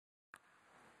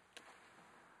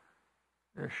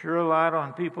There's sure a lot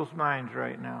on people's minds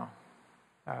right now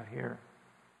out here.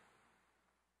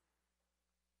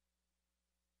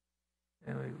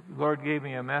 And the Lord gave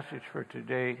me a message for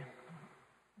today.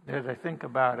 As I think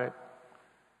about it,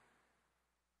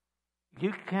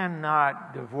 you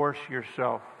cannot divorce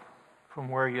yourself from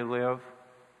where you live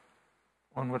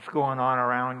and what's going on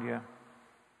around you.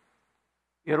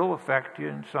 It'll affect you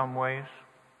in some ways.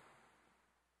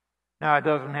 Now, it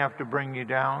doesn't have to bring you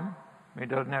down. It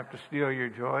doesn't have to steal your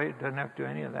joy. It doesn't have to do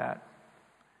any of that.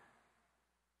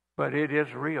 But it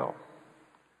is real.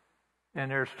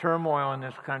 And there's turmoil in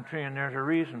this country, and there's a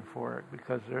reason for it,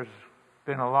 because there's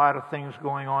been a lot of things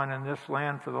going on in this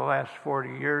land for the last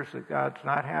 40 years that God's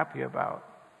not happy about.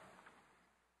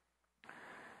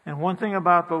 And one thing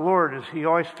about the Lord is He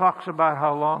always talks about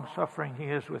how long-suffering He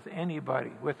is with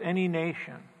anybody, with any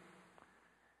nation.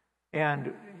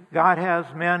 And God has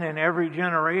men in every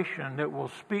generation that will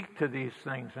speak to these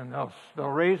things, and they'll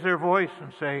raise their voice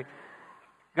and say,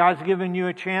 God's given you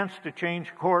a chance to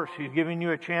change course. He's given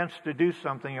you a chance to do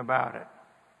something about it.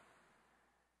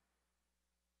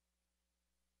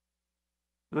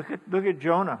 Look at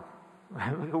Jonah.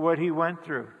 Look at what he went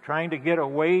through, trying to get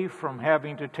away from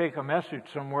having to take a message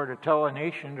somewhere to tell a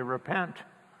nation to repent.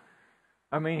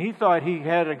 I mean, he thought he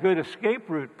had a good escape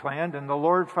route planned, and the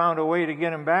Lord found a way to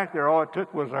get him back there. All it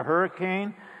took was a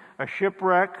hurricane, a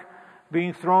shipwreck,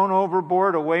 being thrown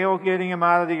overboard, a whale getting him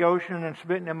out of the ocean and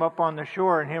spitting him up on the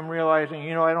shore, and him realizing,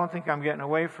 I don't think I'm getting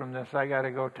away from this. I got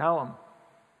to go tell him.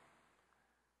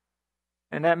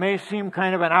 And that may seem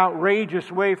kind of an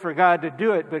outrageous way for God to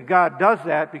do it, but God does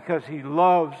that because He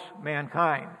loves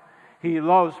mankind. He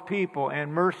loves people,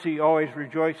 and mercy always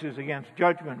rejoices against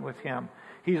judgment with Him.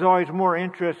 He's always more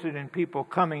interested in people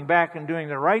coming back and doing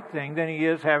the right thing than He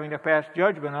is having to pass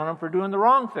judgment on them for doing the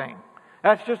wrong thing.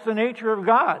 That's just the nature of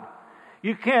God.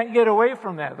 You can't get away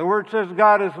from that. The Word says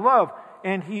God is love,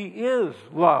 and He is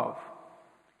love.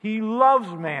 He loves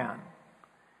man.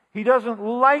 He doesn't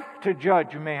like to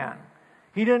judge man.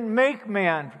 He didn't make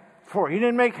man He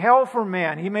didn't make hell for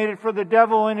man. He made it for the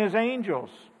devil and his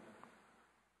angels.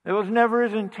 It was never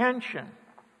His intention.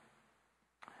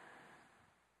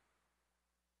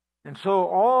 And so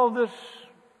all this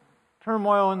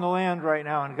turmoil in the land right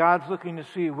now, and God's looking to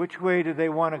see which way do they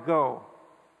want to go.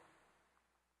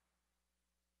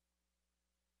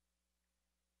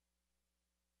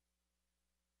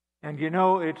 And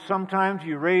it's sometimes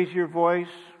you raise your voice,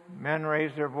 men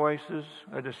raise their voices,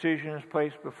 a decision is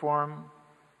placed before them,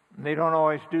 and they don't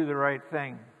always do the right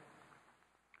thing.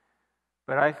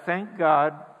 But I thank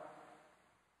God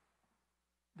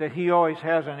that He always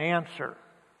has an answer.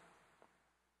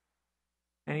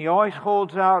 And He always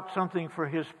holds out something for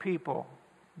His people,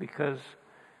 because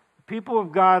the people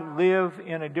of God live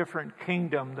in a different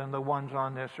kingdom than the ones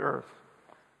on this earth.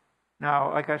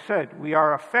 Now, like I said, we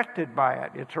are affected by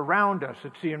it. It's around us.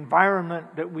 It's the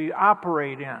environment that we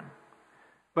operate in.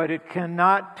 But it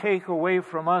cannot take away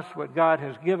from us what God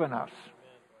has given us.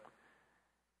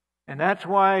 And that's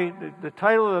why the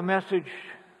title of the message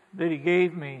that He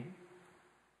gave me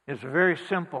is very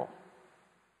simple.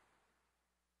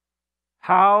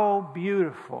 How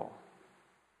beautiful.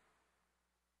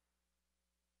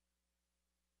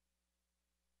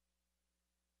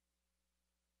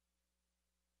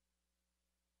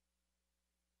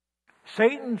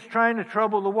 Satan's trying to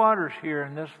trouble the waters here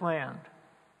in this land.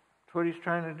 That's what he's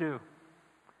trying to do.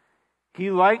 He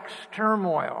likes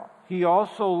turmoil. He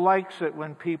also likes it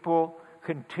when people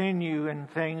continue in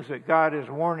things that God is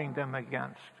warning them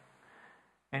against.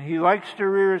 And he likes to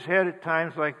rear his head at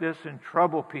times like this and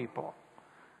trouble people.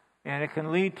 And it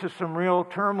can lead to some real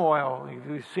turmoil.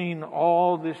 We've seen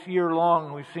all this year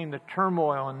long, we've seen the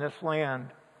turmoil in this land.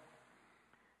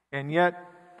 And yet,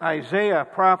 Isaiah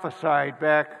prophesied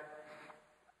back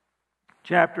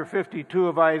chapter 52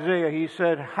 of Isaiah, he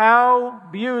said, "How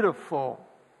beautiful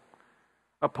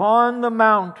upon the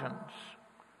mountains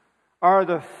are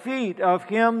the feet of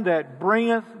him that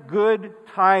bringeth good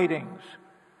tidings,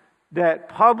 that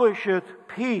publisheth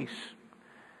peace,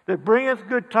 that bringeth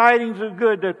good tidings of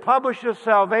good, that publisheth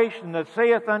salvation, that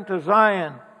saith unto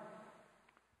Zion,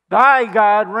 Thy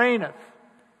God reigneth."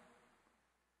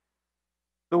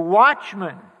 The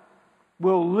watchman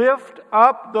will lift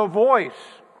up the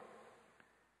voice.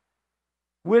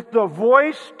 With the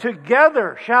voice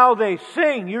together shall they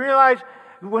sing. You realize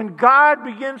when God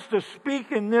begins to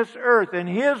speak in this earth and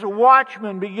His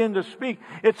watchmen begin to speak,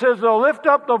 it says they'll lift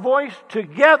up the voice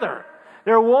together.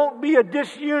 There won't be a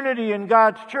disunity in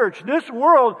God's church. This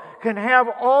world can have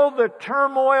all the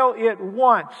turmoil it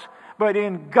wants, But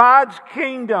in God's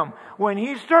kingdom, when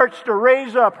He starts to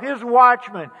raise up His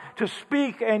watchmen to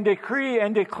speak and decree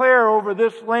and declare over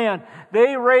this land,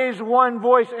 they raise one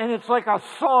voice, and it's like a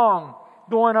song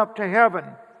going up to heaven.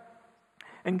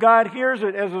 And God hears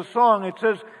it as a song. It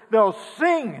says, they'll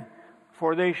sing,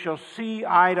 for they shall see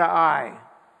eye to eye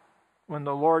when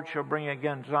the Lord shall bring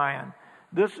again Zion.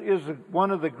 This is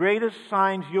one of the greatest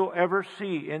signs you'll ever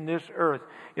see in this earth,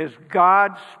 is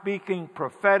God speaking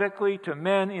prophetically to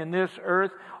men in this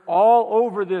earth, all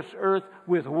over this earth,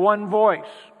 with one voice.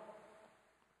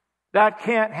 That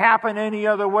can't happen any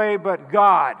other way but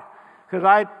God.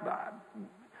 Because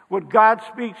what God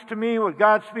speaks to me, what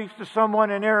God speaks to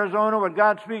someone in Arizona, what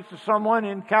God speaks to someone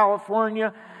in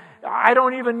California, I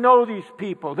don't even know these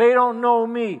people. They don't know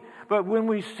me. But when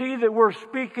we see that we're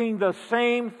speaking the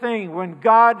same thing, when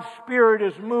God's Spirit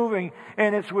is moving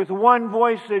and it's with one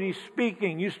voice that He's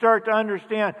speaking, you start to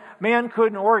understand man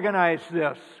couldn't organize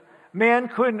this. Man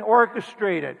couldn't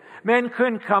orchestrate it. Men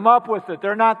couldn't come up with it.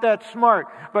 They're not that smart.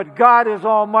 But God is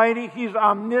almighty. He's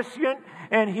omniscient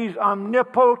and He's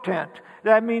omnipotent.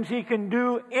 That means He can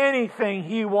do anything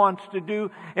He wants to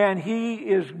do, and He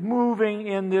is moving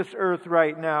in this earth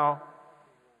right now.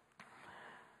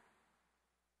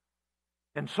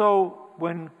 And so,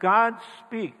 when God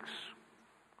speaks,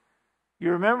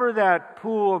 you remember that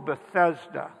pool of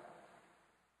Bethesda.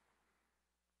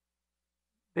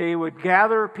 They would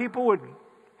gather, people would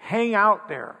hang out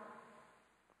there.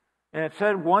 And it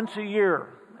said once a year,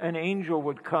 an angel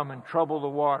would come and trouble the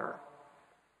water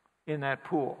in that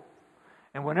pool.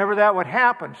 And whenever that would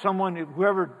happen,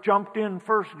 whoever jumped in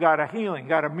first got a healing,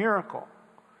 got a miracle.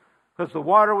 Because the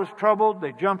water was troubled,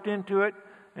 they jumped into it,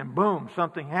 and boom,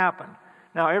 something happened.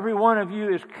 Now, every one of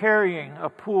you is carrying a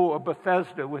pool of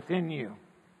Bethesda within you.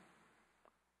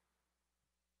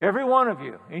 Every one of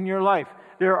you in your life.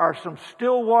 There are some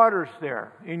still waters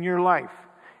there in your life.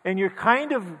 And you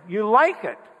like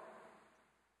it.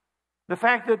 The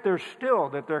fact that they're still,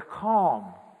 that they're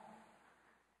calm.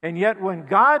 And yet when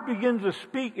God begins to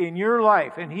speak in your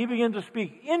life, and He begins to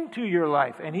speak into your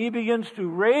life, and He begins to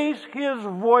raise His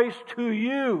voice to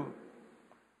you,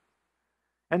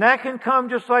 and that can come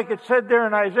just like it said there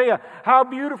in Isaiah. How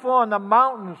beautiful on the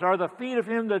mountains are the feet of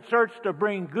Him that starts to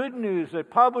bring good news,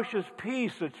 that publishes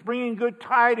peace, that's bringing good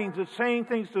tidings, that's saying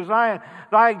things to Zion.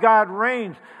 Thy God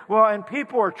reigns. Well, and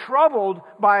people are troubled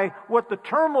by what the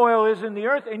turmoil is in the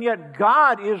earth, and yet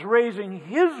God is raising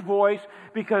His voice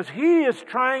because He is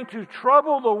trying to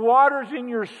trouble the waters in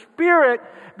your spirit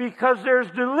because there's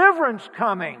deliverance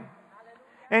coming.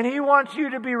 And He wants you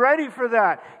to be ready for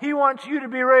that. He wants you to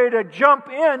be ready to jump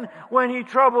in when He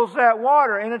troubles that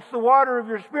water. And it's the water of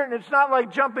your spirit. And it's not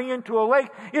like jumping into a lake.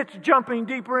 It's jumping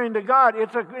deeper into God.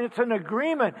 It's an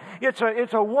agreement. It's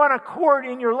a one accord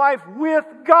in your life with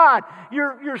God.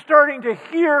 You're starting to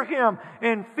hear Him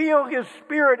and feel His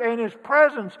Spirit and His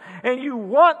presence. And you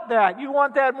want that. You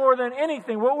want that more than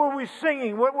anything. What were we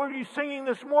singing? What were you singing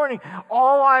this morning?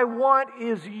 All I want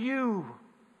is you.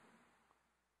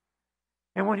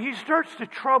 And when He starts to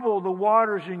trouble the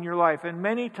waters in your life, and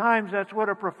many times that's what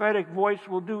a prophetic voice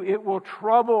will do, it will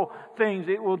trouble things,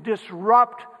 it will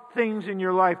disrupt things in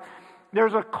your life.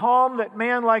 There's a calm that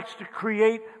man likes to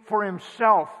create for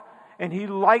himself, and he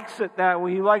likes it that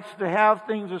way. He likes to have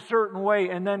things a certain way,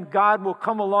 and then God will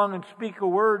come along and speak a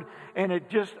word, and it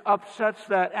just upsets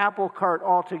that apple cart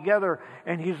altogether,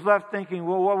 and he's left thinking,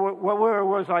 well, where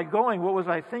was I going? What was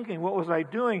I thinking? What was I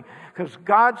doing? Because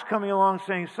God's coming along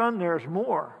saying, son, there's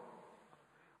more.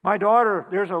 My daughter,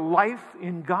 there's a life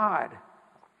in God.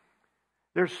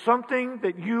 There's something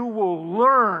that you will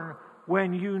learn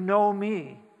when you know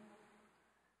me.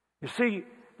 You see,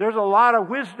 there's a lot of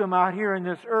wisdom out here in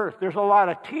this earth. There's a lot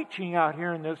of teaching out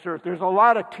here in this earth. There's a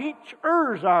lot of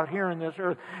teachers out here in this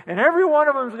earth. And every one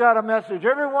of them's got a message.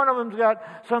 Every one of them's got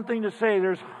something to say.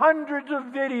 There's hundreds of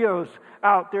videos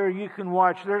out there you can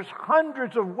watch. There's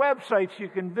hundreds of websites you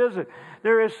can visit.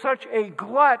 There is such a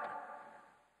glut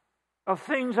of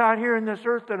things out here in this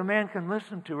earth that a man can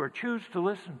listen to or choose to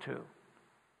listen to.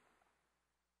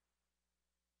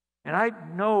 And I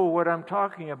know what I'm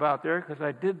talking about there because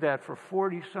I did that for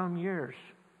 40-some years.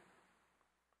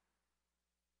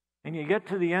 And you get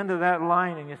to the end of that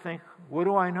line and you think, what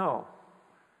do I know?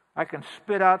 I can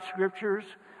spit out scriptures.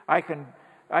 I can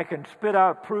spit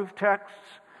out proof texts.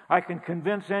 I can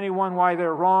convince anyone why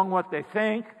they're wrong, what they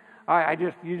think.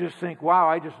 You just think, wow,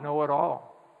 I just know it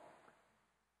all.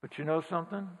 But you know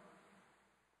something?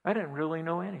 I didn't really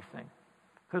know anything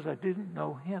because I didn't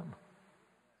know Him.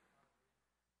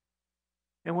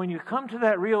 And when you come to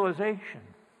that realization,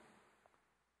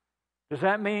 does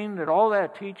that mean that all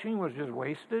that teaching was just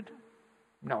wasted?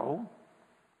 No.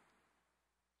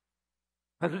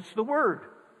 Because it's the Word.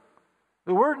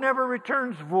 The Word never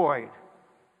returns void.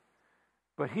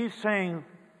 But He's saying,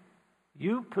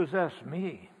 you possess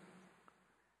me.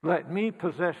 Let me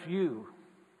possess you.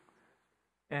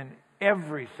 And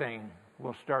everything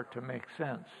will start to make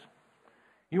sense.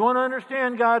 You want to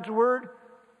understand God's Word?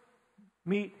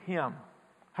 Meet Him.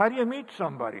 How do you meet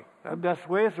somebody? The best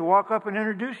way is to walk up and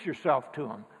introduce yourself to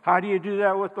them. How do you do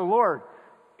that with the Lord?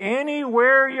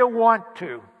 Anywhere you want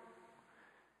to.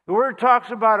 The Word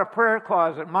talks about a prayer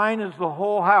closet. Mine is the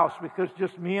whole house because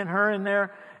just me and her in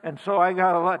there. And so I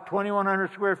got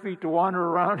 2,100 square feet to wander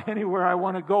around anywhere I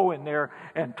want to go in there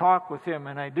and talk with Him.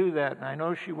 And I do that. And I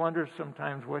know she wonders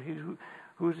sometimes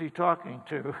who's He talking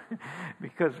to?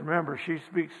 Because remember, she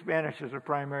speaks Spanish as a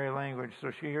primary language. So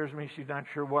she hears me. She's not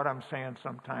sure what I'm saying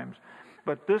sometimes.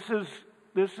 But this is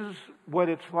what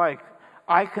it's like.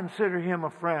 I consider Him a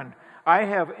friend. I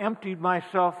have emptied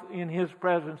myself in His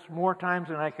presence more times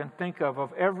than I can think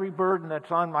of every burden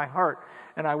that's on my heart.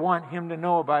 And I want Him to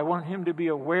know about it. I want Him to be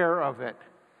aware of it.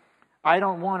 I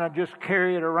don't want to just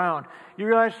carry it around. You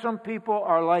realize some people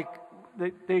are like,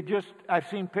 I've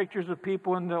seen pictures of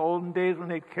people in the olden days when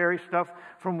they'd carry stuff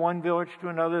from one village to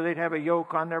another. They'd have a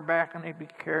yoke on their back and they'd be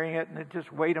carrying it and it'd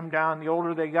just weight them down. The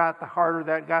older they got, the harder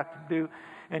that got to do.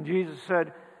 And Jesus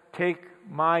said, take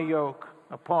my yoke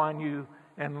upon you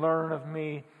and learn of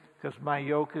me, because my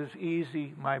yoke is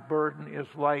easy, my burden is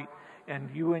light. And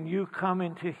when you come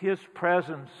into His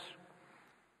presence,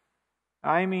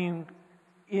 I mean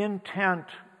intent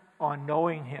on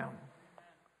knowing Him.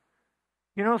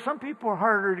 You know, some people are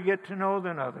harder to get to know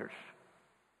than others.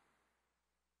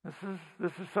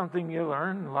 This is something you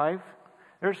learn in life.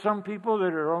 There's some people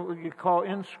that are what you call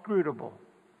inscrutable.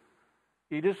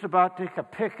 You just about take a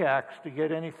pickaxe to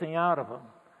get anything out of them.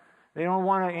 They don't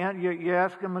want to answer. You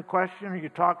ask them a question or you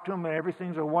talk to them and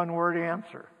everything's a one-word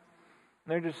answer.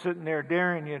 They're just sitting there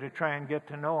daring you to try and get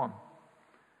to know them.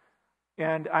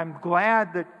 And I'm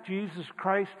glad that Jesus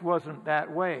Christ wasn't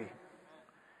that way.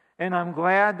 And I'm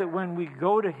glad that when we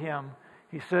go to Him,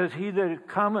 He says, he that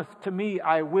cometh to me,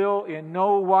 I will in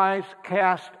no wise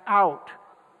cast out.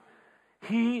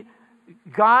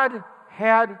 God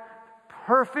had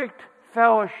perfect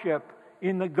fellowship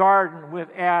in the garden with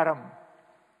Adam.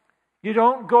 You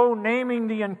don't go naming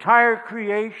the entire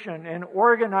creation and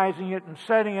organizing it and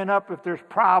setting it up if there's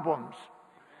problems.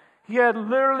 He had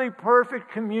literally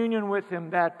perfect communion with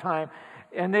Him that time.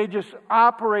 And they just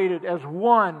operated as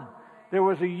one. There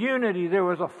was a unity. There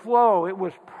was a flow. It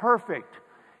was perfect.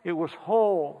 It was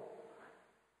whole.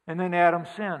 And then Adam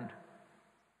sinned.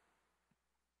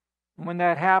 When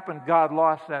that happened, God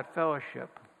lost that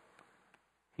fellowship.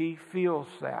 He feels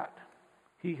that.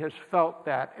 He has felt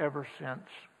that ever since.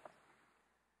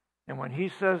 And when He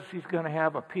says He's going to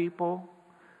have a people,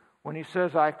 when He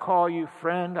says, I call you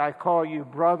friend, I call you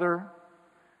brother,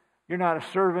 you're not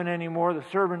a servant anymore. The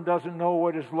servant doesn't know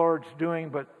what his Lord's doing,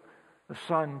 but the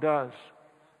Son does.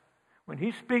 When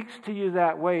He speaks to you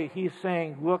that way, He's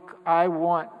saying, look, I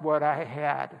want what I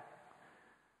had.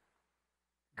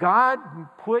 God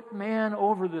put man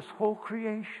over this whole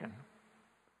creation.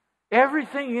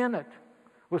 Everything in it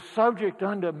was subject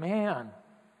unto man.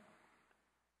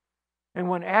 And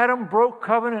when Adam broke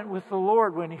covenant with the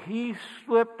Lord, when he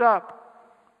slipped up,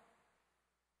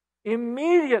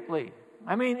 immediately,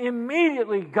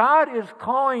 God is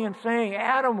calling and saying,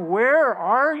 Adam, where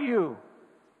are you?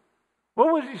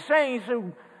 What was He saying? He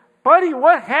said, buddy,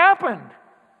 what happened?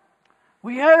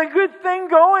 We had a good thing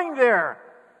going there.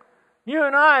 You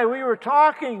and I, we were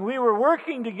talking, we were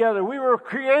working together, we were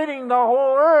creating the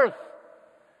whole earth.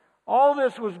 All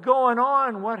this was going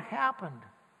on. What happened?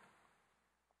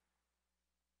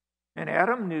 And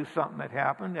Adam knew something had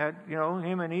happened.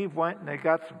 Him and Eve went and they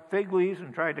got some fig leaves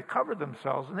and tried to cover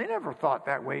themselves. And they never thought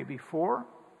that way before.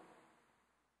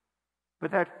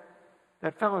 But that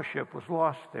fellowship was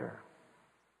lost there.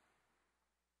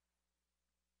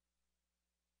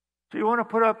 So you want to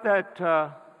put up that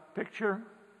picture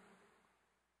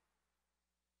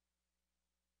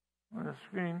on the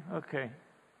screen? Okay.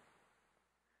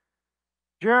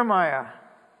 Jeremiah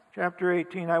chapter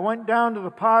 18. I went down to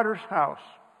the potter's house.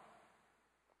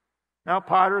 Now,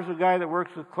 potter's a guy that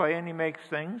works with clay and he makes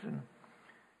things. And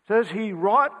it says he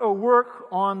wrought a work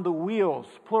on the wheels,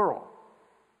 plural.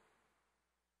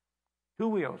 2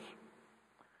 wheels.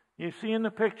 You see in the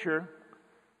picture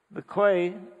the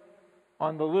clay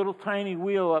on the little tiny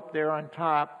wheel up there on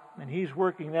top, and he's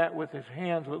working that with his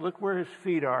hands, but look where his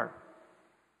feet are.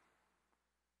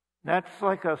 That's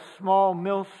like a small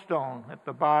millstone at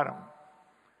the bottom.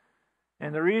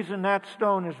 And the reason that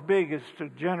stone is big is to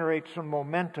generate some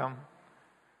momentum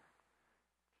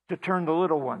to turn the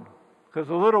little one. because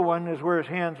the little one is where his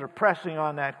hands are pressing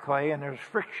on that clay, and there's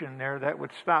friction there that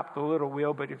would stop the little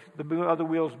wheel, but if the other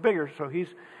wheel's bigger, so he's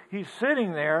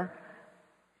sitting there.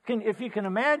 If you can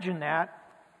imagine that,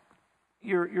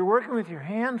 you're working with your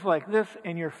hands like this,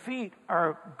 and your feet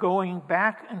are going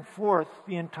back and forth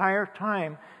the entire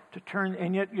time to turn,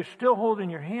 and yet you're still holding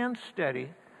your hands steady,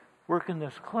 working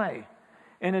this clay.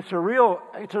 And it's a real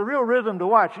rhythm to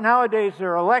watch. Nowadays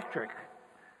they're electric,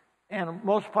 and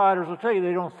most potters will tell you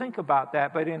they don't think about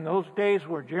that. But in those days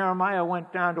where Jeremiah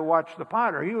went down to watch the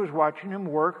potter, he was watching him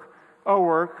work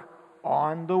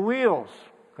on the wheels,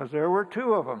 because there were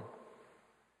two of them.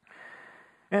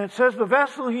 And it says the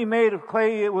vessel he made of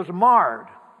clay, it was marred.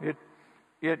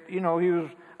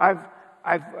 I've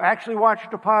actually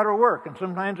watched a potter work, and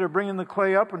sometimes they're bringing the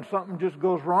clay up and something just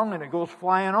goes wrong and it goes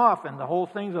flying off and the whole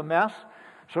thing's a mess.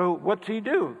 So what's he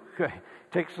do? He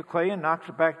takes the clay and knocks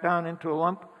it back down into a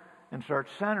lump and starts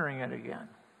centering it again.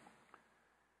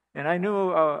 And I knew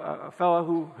a fellow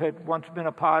who had once been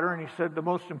a potter, and he said the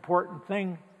most important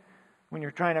thing when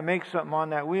you're trying to make something on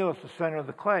that wheel is to center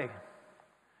the clay.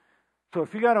 So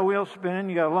if you got a wheel spinning,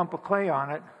 you got a lump of clay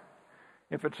on it.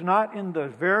 If it's not in the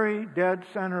very dead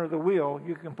center of the wheel,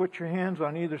 you can put your hands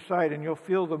on either side and you'll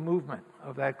feel the movement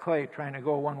of that clay trying to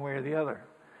go one way or the other.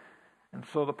 And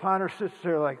so the potter sits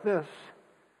there like this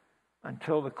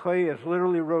until the clay is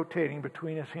literally rotating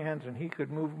between his hands, and he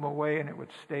could move them away and it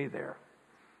would stay there.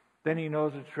 Then he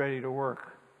knows it's ready to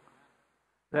work.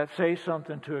 That says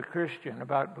something to a Christian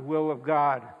about the will of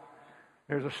God.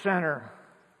 There's a center.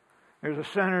 There's a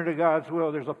center to God's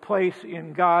will. There's a place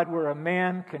in God where a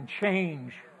man can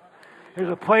change. There's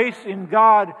a place in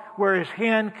God where his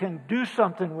hand can do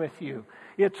something with you.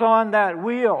 It's on that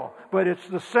wheel, but it's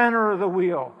the center of the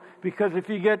wheel. Because if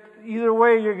you get either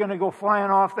way, you're going to go flying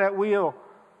off that wheel.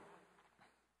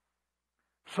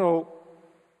 So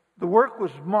the work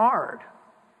was marred.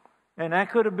 And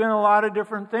that could have been a lot of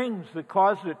different things that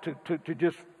caused it to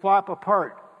just flop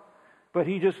apart. But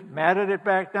he just matted it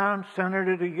back down, centered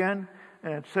it again,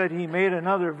 and it said he made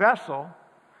another vessel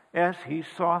as he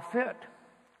saw fit.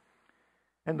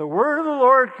 And the word of the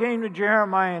Lord came to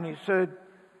Jeremiah, and he said,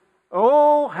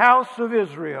 O house of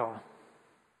Israel,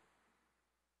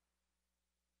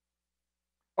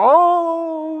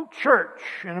 O church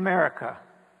in America,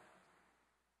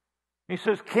 he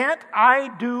says, can't I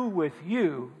do with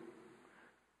you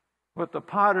what the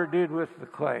potter did with the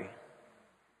clay?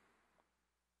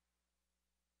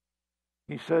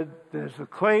 He said, as the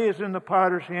clay is in the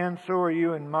potter's hand, so are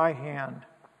you in my hand,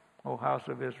 O house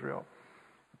of Israel.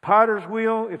 The potter's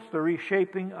wheel, it's the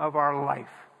reshaping of our life.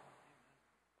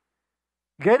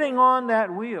 Getting on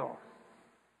that wheel.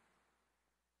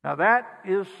 Now that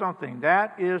is something.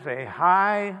 That is a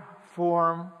high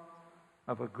form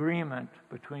of agreement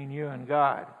between you and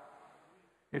God.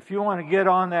 If you want to get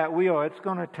on that wheel, it's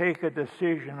going to take a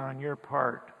decision on your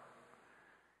part.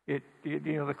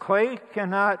 The clay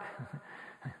cannot...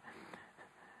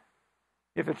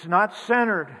 If it's not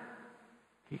centered,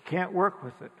 he can't work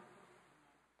with it.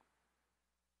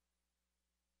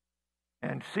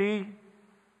 And see,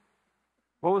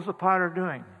 what was the potter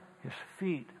doing? His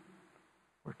feet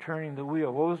were turning the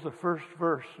wheel. What was the first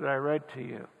verse that I read to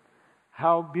you?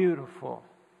 How beautiful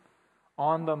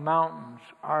on the mountains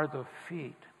are the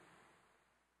feet.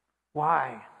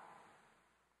 Why?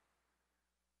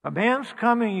 A man's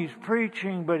coming, he's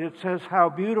preaching, but it says, how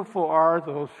beautiful are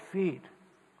those feet.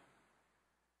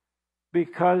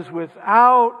 Because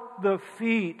without the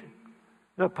feet,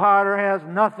 the potter has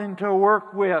nothing to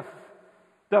work with.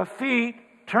 The feet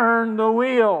turn the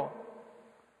wheel.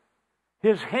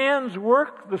 His hands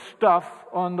work the stuff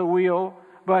on the wheel,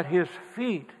 but his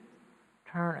feet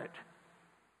turn it.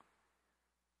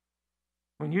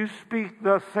 When you speak,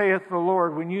 thus saith the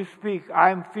Lord, when you speak,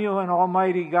 I'm feeling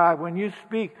Almighty God. When you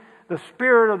speak, the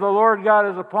Spirit of the Lord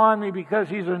God is upon me because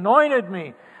He's anointed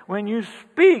me. When you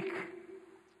speak,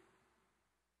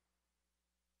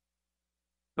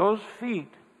 those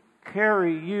feet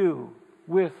carry you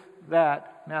with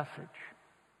that message.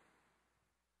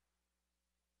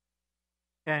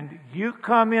 And you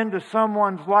come into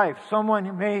someone's life.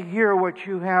 Someone may hear what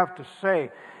you have to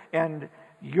say. And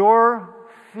your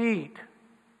feet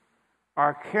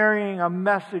are carrying a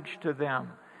message to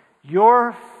them.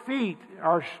 Your feet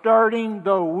are starting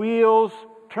the wheels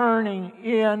turning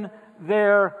in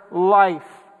their life.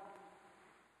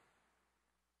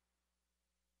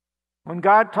 When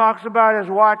God talks about His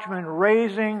watchmen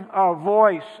raising a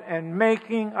voice and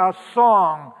making a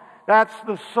song, That's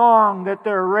the song that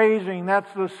they're raising.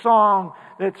 That's the song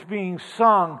that's being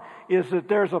sung, is that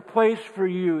there's a place for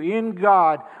you in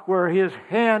God where His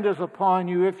hand is upon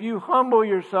you. If you humble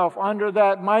yourself under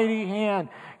that mighty hand,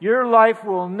 your life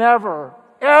will never,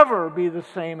 ever be the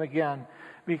same again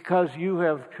because you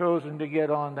have chosen to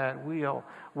get on that wheel.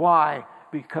 Why?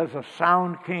 Because a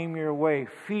sound came your way.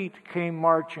 Feet came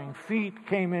marching. Feet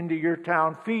came into your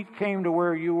town. Feet came to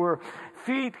where you were.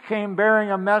 Feet came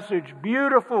bearing a message.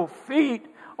 Beautiful feet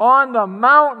on the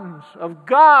mountains of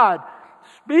God,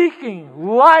 speaking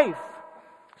life,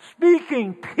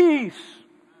 speaking peace.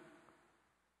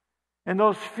 And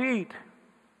those feet,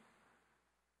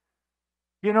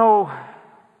 you know,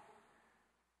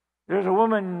 there's a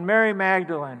woman, Mary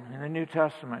Magdalene, in the New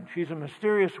Testament. She's a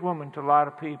mysterious woman to a lot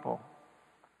of people.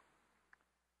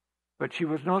 But she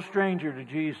was no stranger to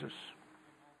Jesus.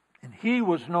 And He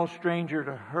was no stranger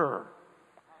to her.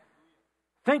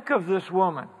 Think of this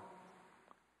woman.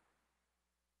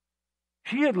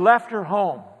 She had left her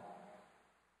home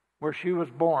where she was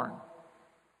born.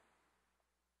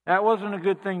 That wasn't a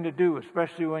good thing to do,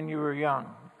 especially when you were young,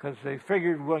 because they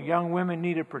figured, well, young women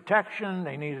needed protection.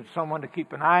 They needed someone to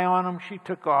keep an eye on them. She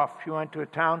took off. She went to a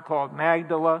town called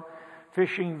Magdala,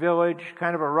 fishing village,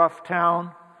 kind of a rough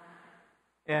town.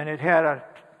 And it had an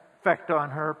effect on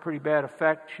her, a pretty bad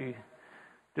effect. She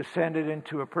descended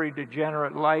into a pretty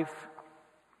degenerate life.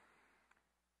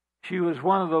 She was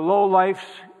one of the lowlifes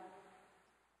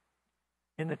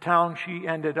in the town she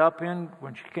ended up in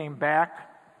when she came back.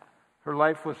 Her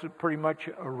life was pretty much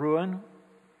a ruin.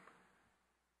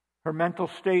 Her mental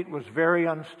state was very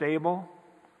unstable.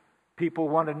 People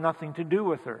wanted nothing to do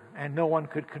with her, and no one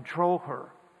could control her.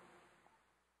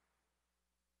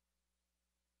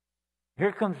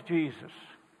 Here comes Jesus.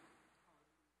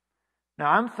 Now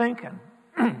I'm thinking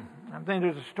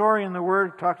there's a story in the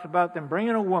Word that talks about them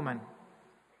bringing a woman.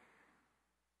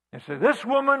 They said, this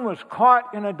woman was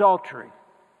caught in adultery.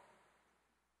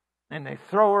 And they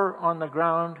throw her on the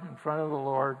ground in front of the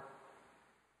Lord.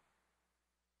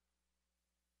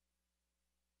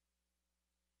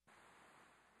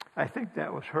 I think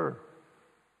that was her.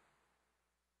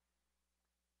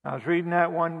 I was reading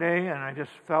that one day, and I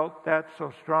just felt that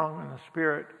so strong in the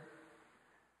Spirit.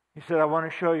 He said, I want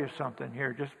to show you something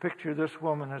here. Just picture this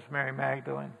woman as Mary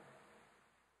Magdalene.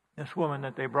 This woman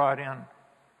that they brought in.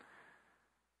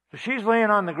 So she's laying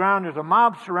on the ground. There's a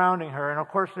mob surrounding her, and of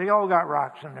course they all got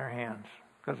rocks in their hands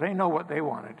because they know what they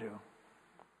want to do.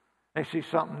 They see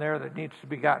something there that needs to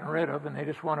be gotten rid of, and they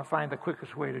just want to find the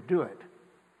quickest way to do it.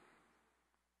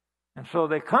 And so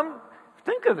they come.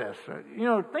 Think of this.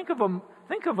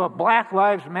 Think of a Black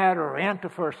Lives Matter or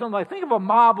Antifa or something like. Think of a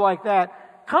mob like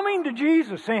that coming to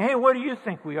Jesus, saying, "Hey, what do you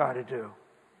think we ought to do?"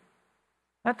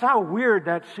 That's how weird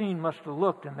that scene must have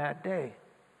looked in that day.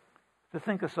 To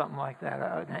think of something like that,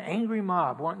 an angry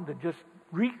mob wanting to just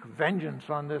wreak vengeance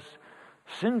on this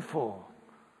sinful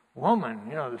woman.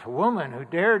 This woman who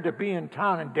dared to be in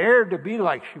town and dared to be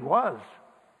like she was.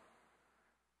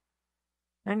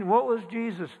 And what was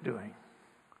Jesus doing?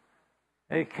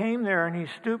 He came there and He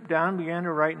stooped down and began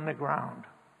to write in the ground.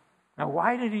 Now,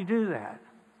 why did He do that?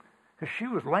 Because she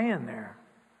was laying there.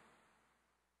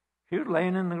 She was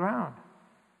laying in the ground.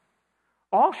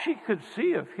 All she could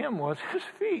see of Him was His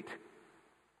feet.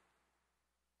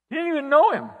 She didn't even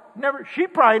know Him. She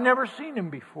probably never seen Him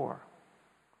before.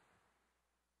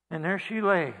 And there she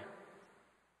lay.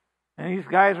 And these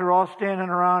guys are all standing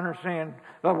around her saying,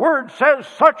 the Word says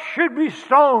such should be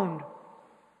stoned.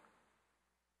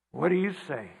 What do you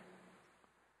say?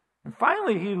 And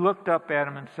finally He looked up at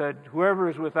him and said, whoever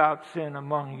is without sin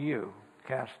among you,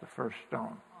 cast the first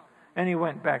stone. And He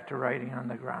went back to writing on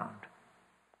the ground.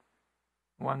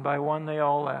 One by one they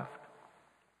all left.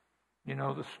 You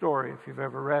know the story if you've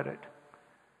ever read it.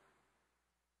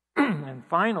 And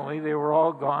finally they were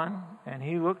all gone, and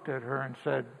He looked at her and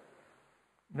said,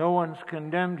 no one's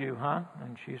condemned you, huh?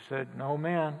 And she said, no,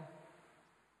 man.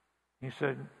 He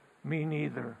said, me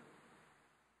neither.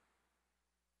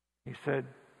 He said,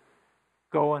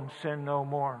 go and sin no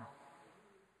more.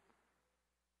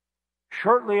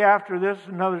 Shortly after this,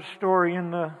 another story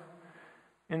in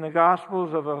the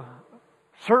Gospels of a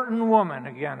certain woman,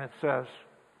 again it says,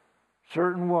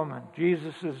 certain woman.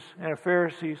 Jesus is in a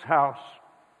Pharisee's house.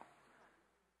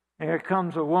 And here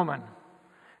comes a woman.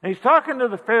 And He's talking to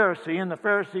the Pharisee, and the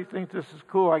Pharisee thinks this is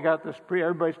cool. I got this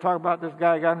everybody's talking about this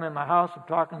guy. I got him in my house. I'm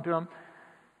talking to him.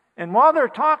 And while they're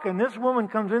talking, this woman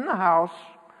comes in the house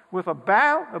with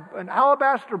an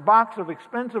alabaster box of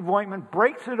expensive ointment,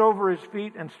 breaks it over His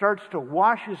feet, and starts to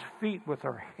wash His feet with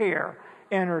her hair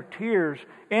and her tears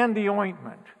and the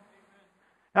ointment.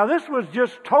 Now, this was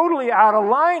just totally out of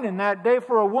line in that day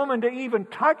for a woman to even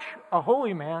touch a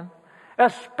holy man,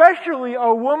 especially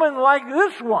a woman like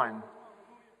this one.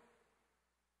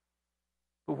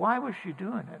 But why was she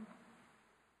doing it?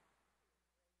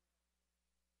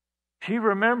 She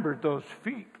remembered those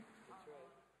feet.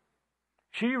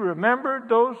 She remembered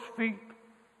those feet,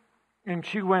 and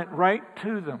she went right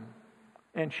to them,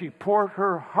 and she poured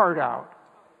her heart out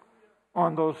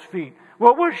on those feet.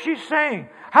 What was she saying?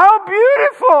 How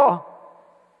beautiful!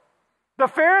 The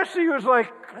Pharisee was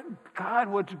like, God,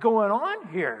 what's going on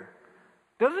here?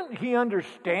 Doesn't he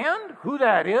understand who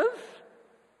that is?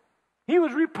 He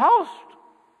was repulsed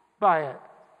by it.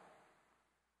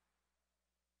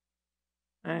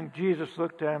 And Jesus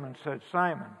looked at him and said,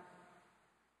 Simon,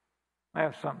 I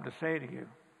have something to say to you.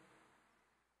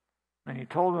 And he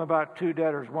told him about two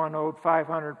debtors. One owed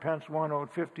 500 pence, one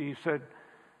owed 50. He said,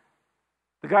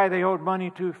 the guy they owed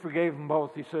money to forgave them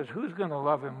both. He says, who's going to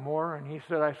love him more? And he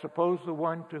said, I suppose the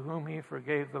one to whom he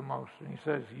forgave the most. And he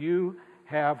says, you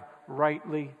have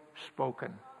rightly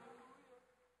spoken.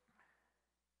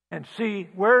 And see,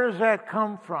 where does that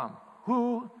come from?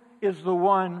 Who is the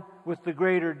one with the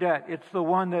greater debt? It's the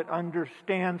one that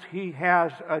understands he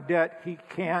has a debt he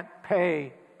can't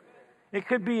pay. It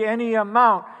could be any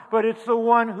amount, but it's the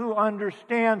one who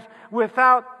understands,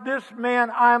 without this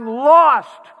man, I'm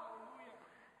lost.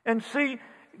 And see,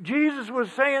 Jesus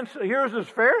was saying, here's this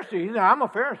Pharisee. He said, I'm a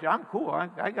Pharisee. I'm cool.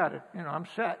 I got it. I'm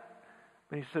set.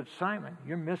 But he said, Simon,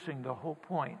 you're missing the whole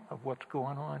point of what's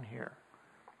going on here.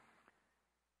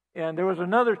 And there was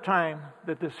another time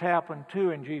that this happened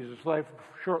too in Jesus' life,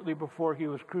 shortly before he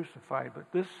was crucified.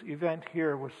 But this event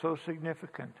here was so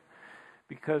significant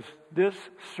because this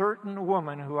certain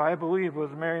woman, who I believe was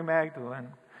Mary Magdalene,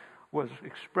 was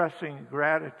expressing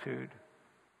gratitude.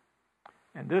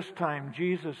 And this time,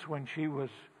 Jesus,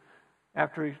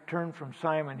 after he turned from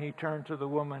Simon, he turned to the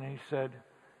woman and he said,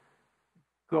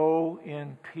 go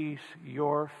in peace,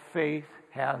 your faith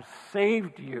has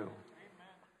saved you.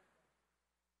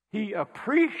 He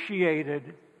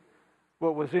appreciated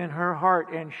what was in her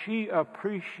heart, and she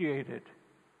appreciated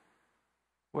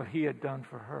what he had done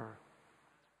for her.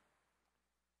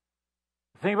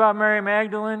 The thing about Mary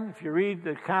Magdalene, if you read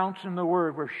the accounts in the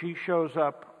Word where she shows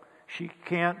up, she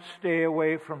can't stay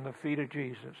away from the feet of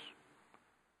Jesus.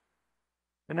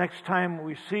 The next time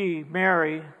we see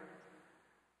Mary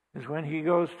is when he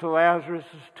goes to Lazarus'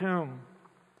 tomb.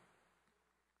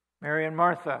 Mary and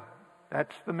Martha.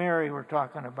 That's the Mary we're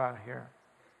talking about here.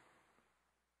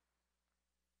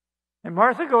 And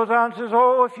Martha goes out and says,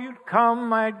 oh, if you'd come,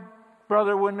 my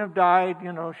brother wouldn't have died.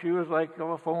 She was like,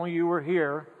 oh, if only you were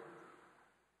here.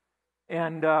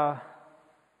 And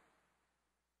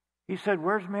he said,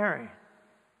 where's Mary?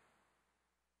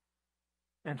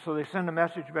 And so they send a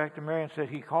message back to Mary and said,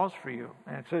 he calls for you.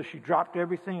 And it says she dropped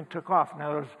everything and took off.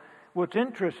 Now, what's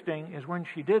interesting is when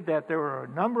she did that, there were a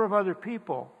number of other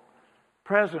people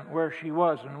present where she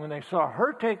was. And when they saw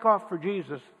her take off for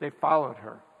Jesus, they followed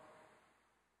her.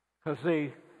 Because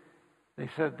they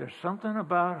said, there's something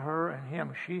about her and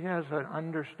him. She has an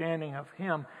understanding of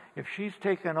him. If she's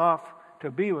taken off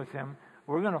to be with him,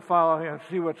 we're going to follow him and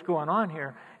see what's going on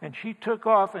here. And she took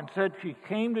off and said she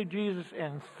came to Jesus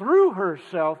and threw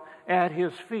herself at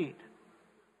his feet.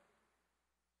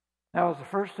 That was the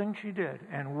first thing she did,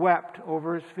 and wept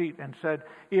over his feet and said,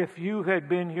 if you had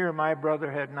been here, my brother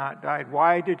had not died.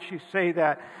 Why did she say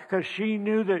that? Because she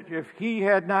knew that if he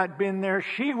had not been there,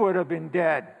 she would have been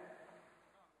dead.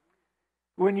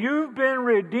 When you've been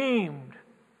redeemed,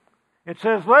 it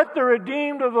says, let the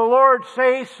redeemed of the Lord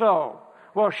say so.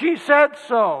 Well, she said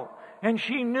so, and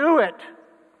she knew it.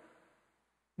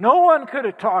 No one could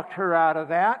have talked her out of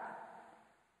that.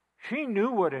 She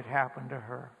knew what had happened to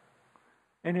her.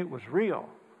 And it was real,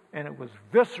 and it was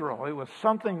visceral. It was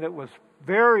something that was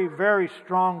very, very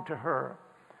strong to her.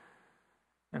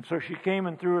 And so she came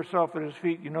and threw herself at his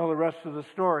feet. You know the rest of the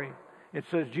story. It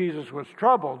says Jesus was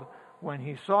troubled when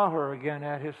he saw her again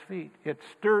at his feet. It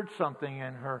stirred something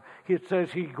in her. It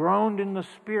says he groaned in the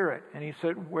spirit, and he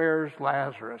said, where's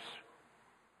Lazarus?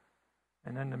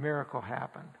 And then the miracle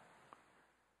happened.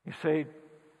 You say,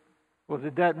 well,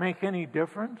 did that make any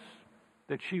difference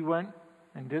that she went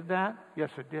and did that? Yes,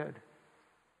 it did.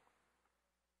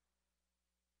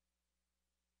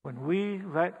 When we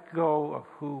let go of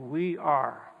who we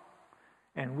are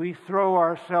and we throw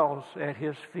ourselves at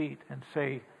his feet and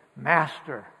say,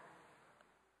 Master,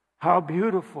 how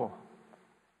beautiful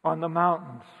on the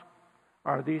mountains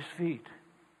are these feet.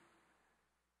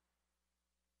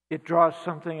 It draws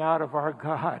something out of our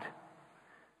God.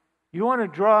 You want to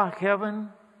draw heaven?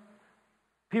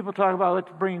 People talk about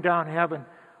let's bring down heaven.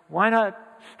 Why not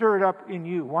stir it up in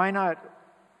you? Why not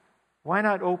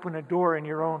open a door in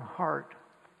your own heart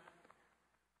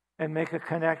and make a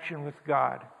connection with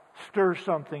God? Stir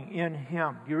something in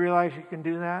Him. Do you realize you can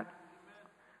do that?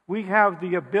 We have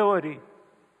the ability.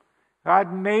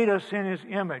 God made us in His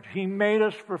image. He made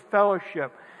us for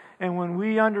fellowship. And when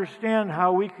we understand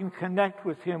how we can connect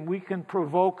with Him, we can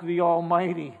provoke the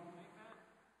Almighty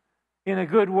in a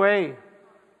good way.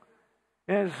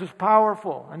 And this is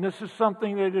powerful. And this is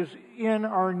something that is in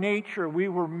our nature. We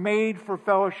were made for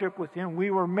fellowship with Him.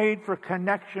 We were made for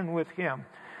connection with Him.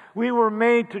 We were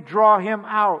made to draw Him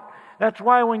out. That's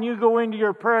why when you go into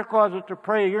your prayer closet to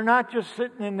pray, you're not just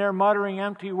sitting in there muttering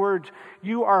empty words.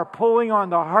 You are pulling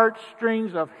on the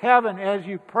heartstrings of heaven as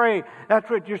you pray. That's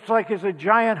what it's like, is a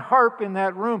giant harp in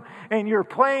that room. And you're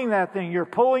playing that thing. You're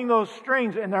pulling those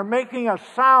strings and they're making a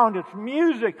sound. It's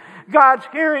music. God's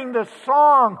hearing the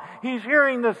song. He's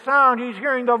hearing the sound. He's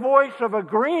hearing the voice of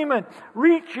agreement,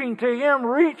 reaching to Him,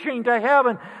 reaching to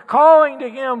heaven, calling to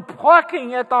Him,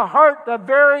 plucking at the heart, the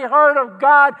very heart of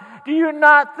God. Do you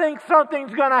not think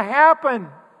something's going to happen?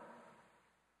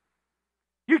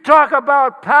 You talk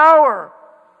about power.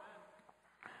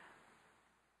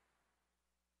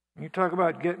 You talk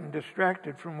about getting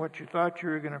distracted from what you thought you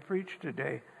were going to preach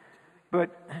today. But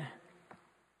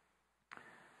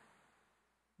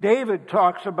David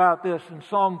talks about this in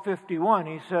Psalm 51.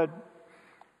 He said,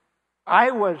 I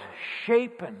was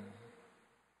shapen.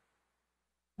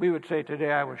 We would say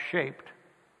today, I was shaped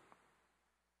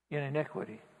in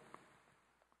iniquity.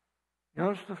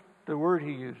 Notice the word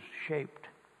he used, shaped.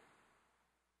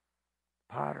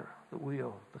 Potter, the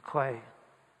wheel, the clay.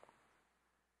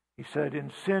 He said, in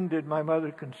sin did my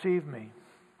mother conceive me.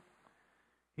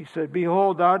 He said,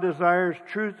 behold, thou desires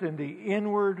truth in the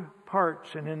inward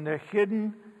parts, and in the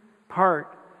hidden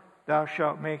part thou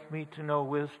shalt make me to know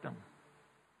wisdom.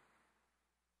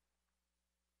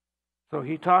 So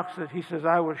he says,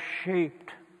 I was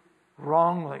shaped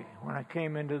wrongly when I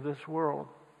came into this world.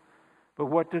 But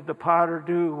what did the potter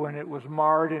do when it was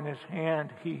marred in his hand?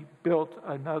 He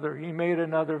made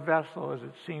another vessel as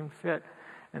it seemed fit.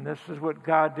 And this is what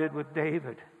God did with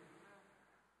David.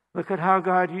 Look at how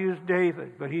God used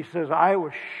David. But he says, I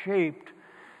was shaped.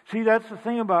 See, that's the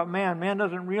thing about man. Man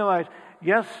doesn't realize,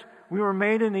 yes, we were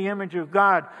made in the image of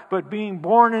God, but being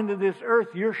born into this earth,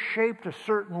 you're shaped a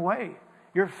certain way.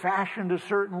 You're fashioned a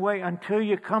certain way until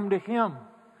you come to Him.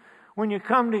 When you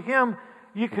come to Him,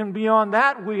 you can be on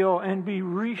that wheel and be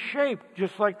reshaped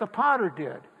just like the potter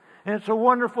did. And it's a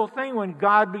wonderful thing when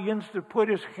God begins to put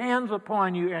His hands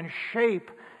upon you and shape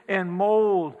and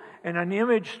mold, and an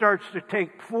image starts to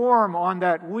take form on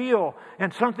that wheel,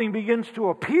 and something begins to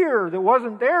appear that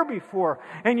wasn't there before,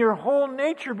 and your whole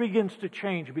nature begins to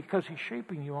change because He's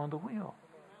shaping you on the wheel.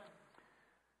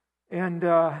 And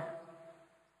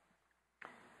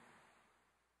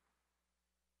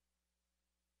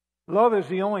love is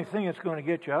the only thing that's going to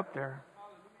get you up there.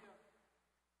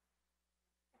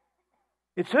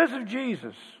 It says of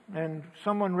Jesus, and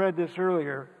someone read this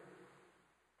earlier,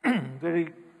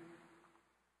 that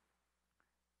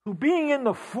who being in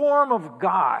the form of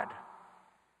God,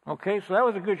 okay, so that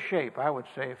was a good shape, I would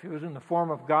say. If He was in the form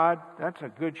of God, that's a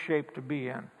good shape to be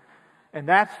in. And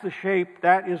that's the shape,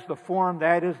 that is the form,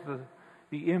 that is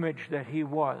the image that He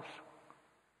was.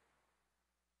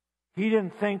 He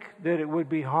didn't think that it would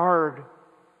be hard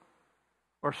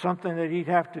or something that He'd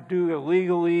have to do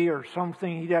illegally or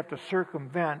something He'd have to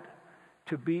circumvent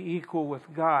to be equal with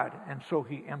God. And so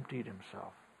He emptied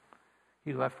Himself.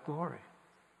 He left glory,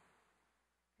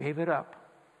 gave it up,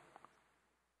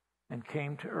 and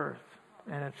came to earth.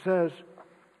 And it says,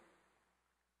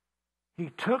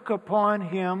 He took upon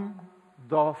Him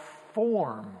the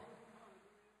form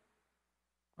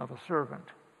of a servant,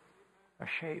 a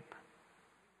shape,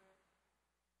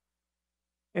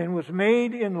 and was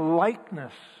made in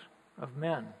likeness of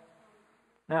men.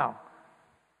 Now,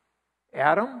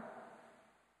 Adam,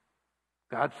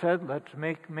 God said, let's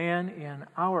make man in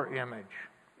our image.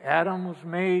 Adam was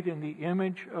made in the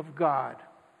image of God.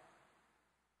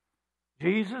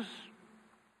 Jesus,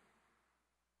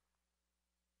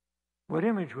 what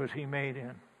image was He made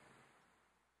in?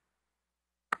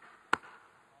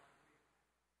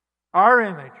 Our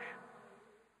image.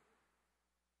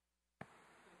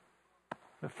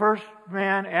 The first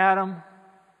man, Adam,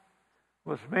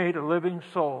 was made a living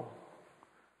soul.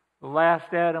 The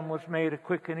last Adam was made a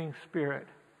quickening spirit.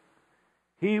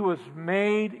 He was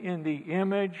made in the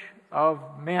image of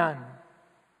men.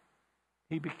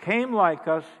 He became like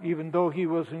us even though He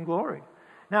was in glory.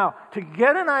 Now, to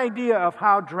get an idea of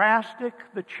how drastic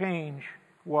the change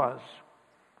was,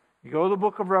 you go to the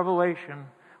book of Revelation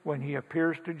when He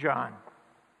appears to John.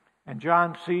 And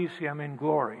John sees him in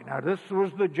glory. Now this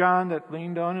was the John that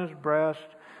leaned on his breast,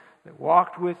 that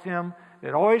walked with him,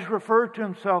 that always referred to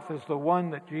himself as the one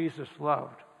that Jesus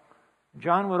loved.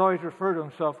 John would always refer to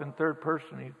himself in third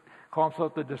person. He'd call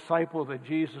himself the disciple that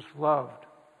Jesus loved.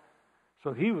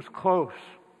 So he was close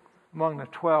among the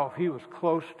 12. He was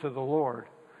close to the Lord.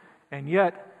 And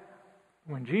yet,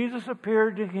 when Jesus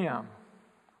appeared to him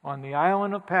on the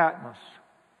island of Patmos,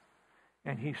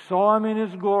 and he saw him in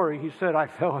his glory, he said, I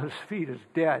fell at his feet as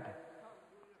dead.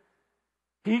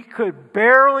 He could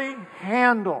barely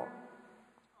handle.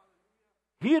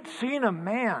 He had seen a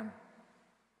man,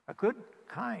 a good,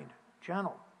 kind,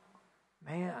 gentle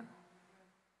man.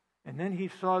 And then he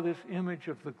saw this image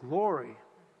of the glory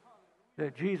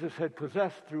that Jesus had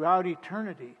possessed throughout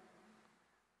eternity.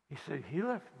 He said, he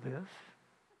left this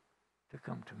to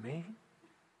come to me?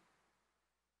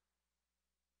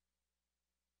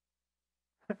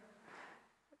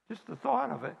 Just the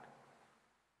thought of it.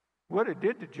 What it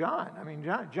did to John. I mean,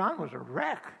 John was a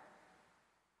wreck.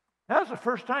 That was the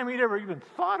first time he'd ever even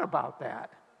thought about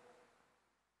that.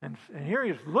 And here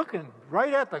he's looking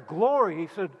right at the glory. He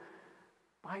said,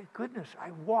 my goodness,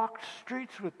 I walked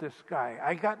streets with this guy.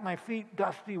 I got my feet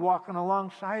dusty walking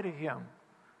alongside of him.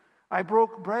 I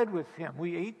broke bread with him.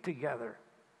 We ate together.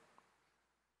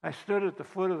 I stood at the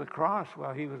foot of the cross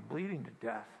while he was bleeding to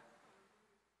death.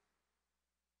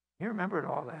 He remembered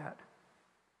all that.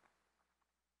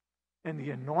 And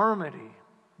the enormity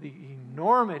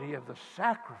of the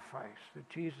sacrifice that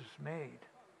Jesus made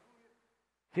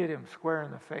hit him square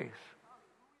in the face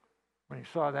when he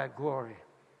saw that glory.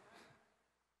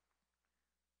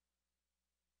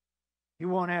 He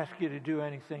won't ask you to do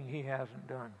anything he hasn't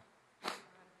done.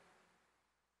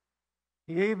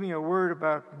 He gave me a word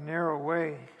about the narrow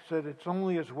way. He said it's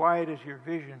only as wide as your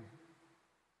vision.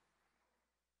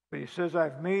 But he says,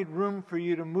 I've made room for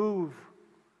you to move.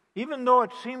 Even though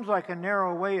it seems like a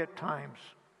narrow way at times,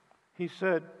 he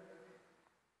said,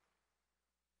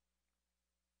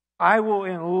 I will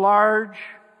enlarge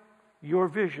your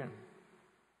vision.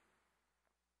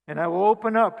 And I will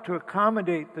open up to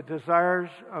accommodate the desires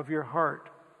of your heart.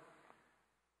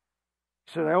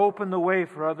 He said, I open the way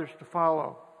for others to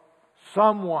follow.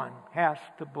 Someone has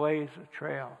to blaze a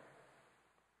trail.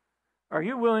 Are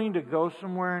you willing to go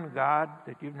somewhere in God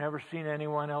that you've never seen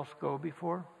anyone else go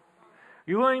before? Are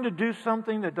you willing to do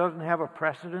something that doesn't have a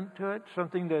precedent to it?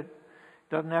 Something that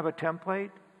doesn't have a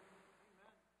template?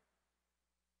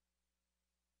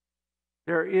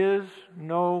 There is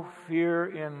no fear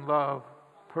in love.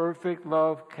 Perfect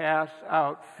love casts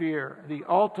out fear. The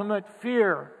ultimate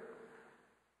fear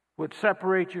would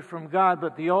separate you from God,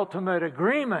 but the ultimate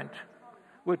agreement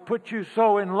would put you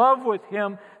so in love with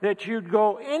Him that you'd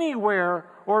go anywhere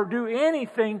or do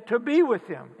anything to be with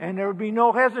Him. And there would be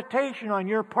no hesitation on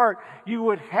your part. You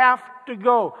would have to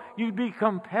go. You'd be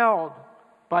compelled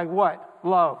by what?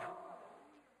 Love.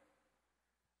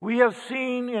 We have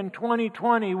seen in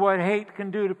 2020 what hate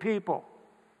can do to people.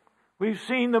 We've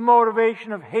seen the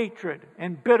motivation of hatred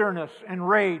and bitterness and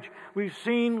rage. We've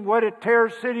seen what it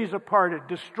tears cities apart. It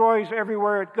destroys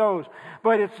everywhere it goes.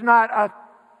 But it's not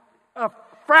a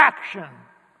fraction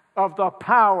of the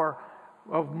power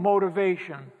of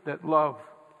motivation that love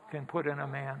can put in a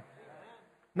man.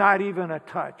 Not even a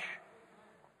touch.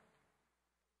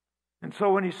 And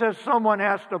so when he says someone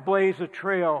has to blaze a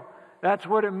trail, that's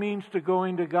what it means to go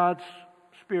into God's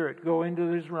Spirit. Go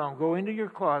into His realm. Go into your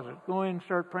closet. Go in and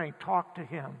start praying. Talk to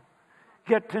Him.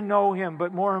 Get to know Him.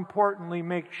 But more importantly,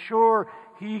 make sure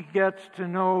He gets to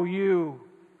know you.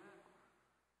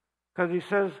 Because He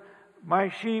says, my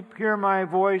sheep hear my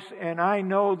voice, and I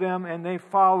know them, and they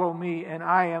follow me, and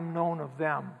I am known of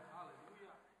them.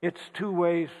 It's two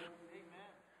ways.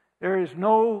 There is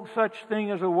no such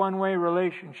thing as a one-way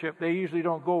relationship. They usually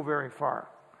don't go very far.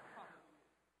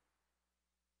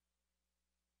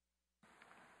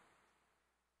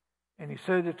 And he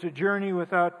said it's a journey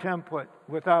without template,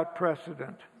 without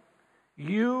precedent.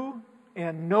 You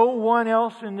and no one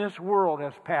else in this world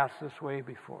has passed this way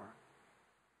before.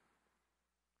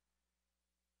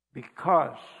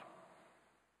 Because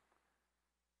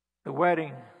the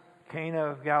wedding, Cana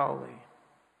of Galilee,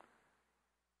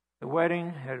 the wedding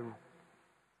had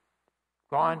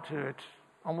gone to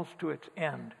almost to its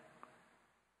end.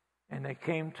 And they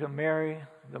came to Mary,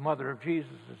 the mother of Jesus,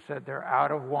 and said, they're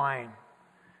out of wine.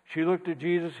 She looked at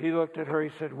Jesus, he looked at her, he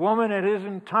said, woman, it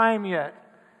isn't time yet.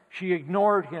 She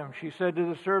ignored him. She said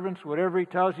to the servants, whatever he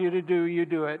tells you to do, you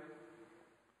do it.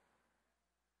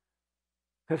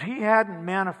 Because he hadn't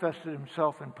manifested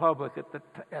himself in public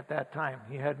at that time.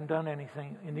 He hadn't done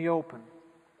anything in the open.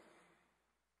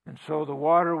 And so the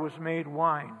water was made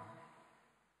wine.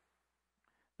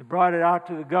 He brought it out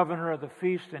to the governor of the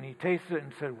feast, and he tasted it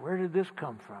and said, "Where did this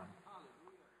come from?"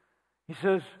 He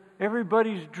says,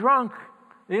 "Everybody's drunk.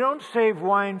 They don't save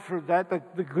wine for that.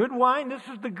 The good wine, this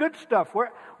is the good stuff.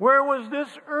 Where was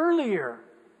this earlier?"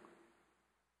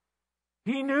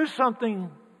 He knew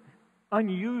something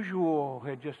unusual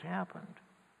had just happened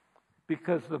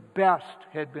because the best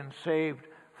had been saved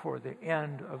for the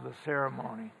end of the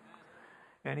ceremony.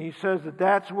 And he says that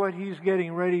that's what he's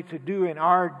getting ready to do in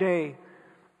our day.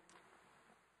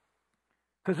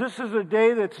 Because this is a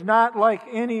day that's not like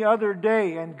any other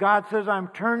day. And God says, "I'm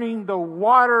turning the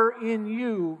water in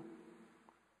you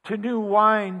to new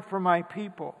wine for my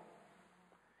people."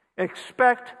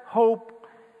 Expect hope.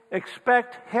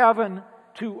 Expect heaven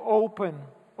to open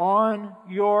on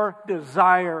your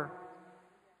desire.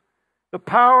 The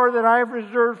power that I've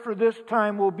reserved for this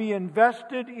time will be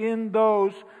invested in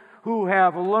those who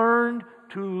have learned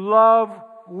to love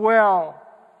well.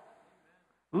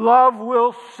 Love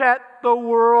will set the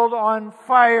world on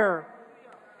fire.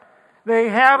 They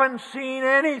haven't seen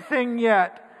anything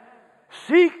yet.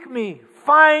 Seek me,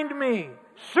 find me,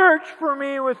 search for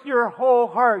me with your whole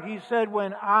heart. He said,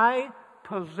 when I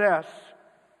possess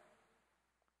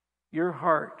your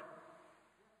heart,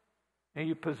 and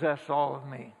you possess all of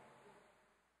me.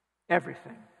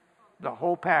 Everything. The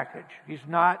whole package. He's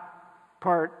not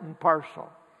part and parcel.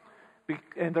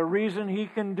 And the reason he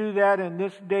can do that in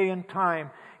this day and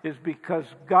time is because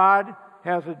God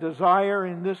has a desire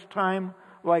in this time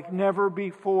like never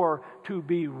before to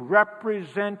be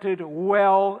represented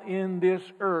well in this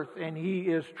earth. And he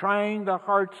is trying the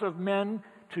hearts of men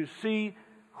to see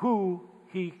who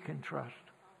he can trust.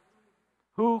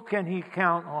 Who can he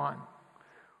count on?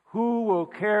 Who will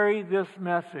carry this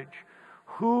message?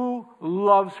 Who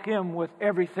loves him with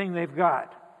everything they've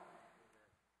got?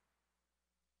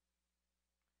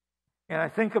 And I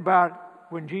think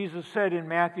about when Jesus said in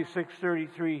Matthew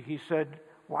 6:33, he said,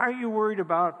 "Why are you worried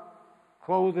about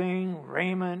clothing,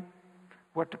 raiment,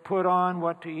 what to put on,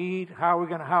 what to eat, how are we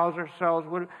going to house ourselves?"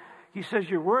 He says,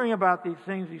 "You're worrying about these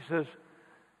things." He says,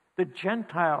 the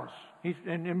Gentiles,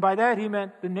 and by that he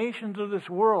meant the nations of this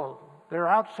world. They're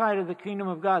outside of the kingdom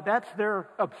of God. That's their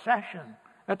obsession.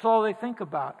 That's all they think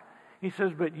about. He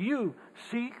says, but you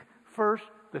seek first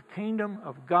the kingdom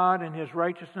of God and his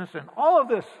righteousness, and all of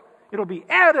this, it'll be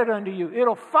added unto you.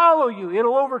 It'll follow you.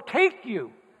 It'll overtake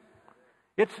you.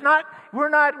 We're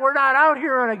not out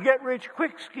here on a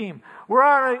get-rich-quick scheme.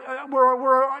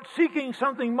 We're seeking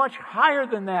something much higher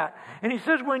than that. And he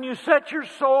says, when you set your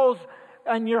souls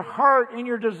and your heart and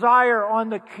your desire on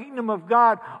the kingdom of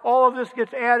God, all of this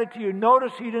gets added to you.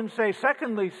 Notice he didn't say,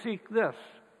 secondly, seek this.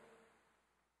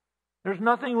 There's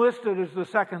nothing listed as the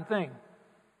second thing.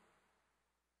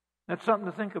 That's something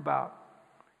to think about.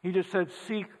 He just said,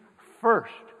 seek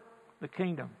first the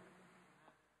kingdom.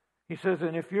 He says,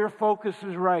 and if your focus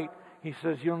is right, he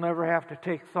says, you'll never have to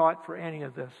take thought for any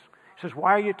of this. He says,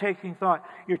 why are you taking thought?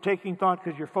 You're taking thought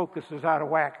because your focus is out of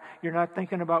whack. You're not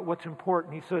thinking about what's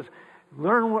important. He says,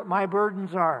 learn what my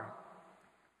burdens are.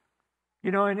 You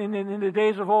know, in the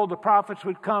days of old, the prophets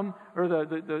would come, or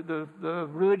the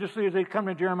religious leaders, they'd come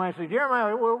to Jeremiah and say,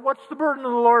 Jeremiah, what's the burden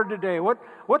of the Lord today?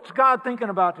 What's God thinking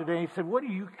about today? He said, what do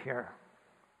you care?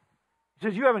 He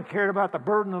says, you haven't cared about the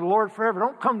burden of the Lord forever.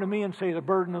 Don't come to me and say the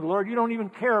burden of the Lord. You don't even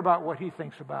care about what he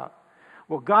thinks about.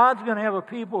 Well, God's going to have a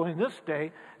people in this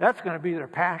day, that's going to be their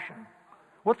passion.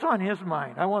 What's on his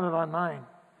mind? I want it on mine.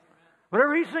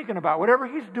 Whatever he's thinking about, whatever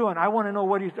he's doing, I want to know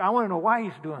why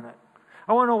he's doing it.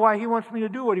 I want to know why he wants me to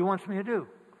do what he wants me to do.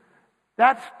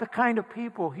 That's the kind of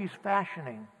people he's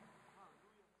fashioning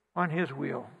on his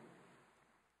wheel.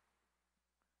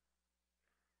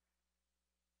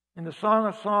 In the Song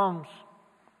of Psalms,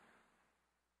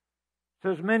 it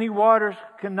says, many waters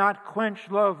cannot quench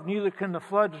love, neither can the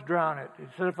floods drown it. It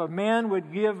said, if a man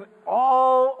would give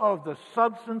all of the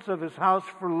substance of his house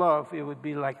for love, it would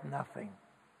be like nothing.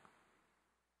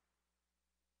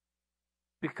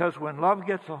 Because when love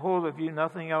gets a hold of you,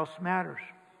 nothing else matters.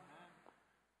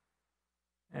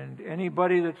 And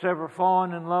anybody that's ever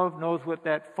fallen in love knows what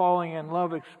that falling in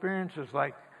love experience is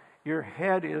like. Your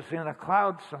head is in a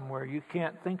cloud somewhere. You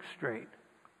can't think straight.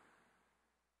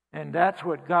 And that's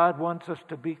what God wants us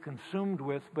to be consumed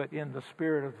with, but in the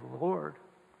Spirit of the Lord.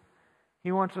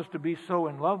 He wants us to be so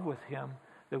in love with him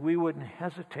that we wouldn't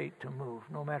hesitate to move,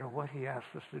 no matter what he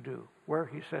asked us to do, where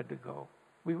he said to go.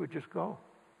 We would just go.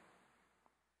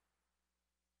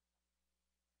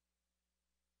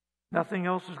 Nothing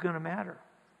else is going to matter.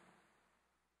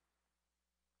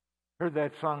 Heard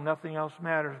that song, nothing else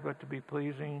matters but to be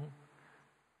pleasing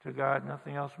to God.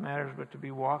 Nothing else matters but to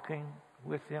be walking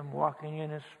with him, walking in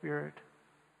his Spirit.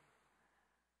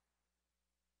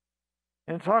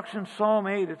 And it talks in Psalm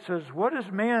 8, it says, what is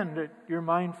man that you're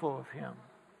mindful of him?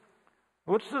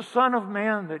 What's the Son of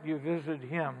Man that you visit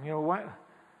him? You know, what?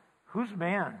 Who's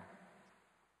man?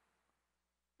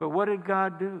 But what did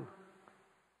God do?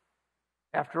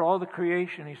 After all the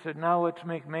creation, he said, now let's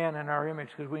make man in our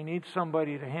image, because we need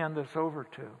somebody to hand this over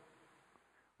to.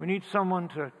 We need someone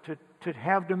to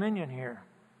have dominion here.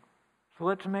 So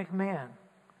let's make man.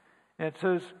 And it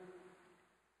says,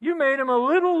 you made him a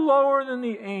little lower than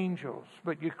the angels,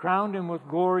 but you crowned him with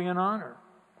glory and honor.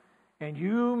 And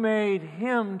you made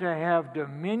him to have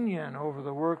dominion over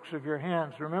the works of your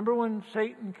hands. Remember when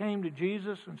Satan came to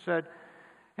Jesus and said,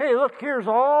 hey, look, here's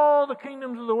all the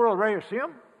kingdoms of the world right here. See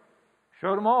them?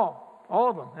 Showed them all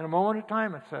of them, in a moment of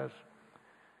time, it says.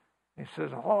 He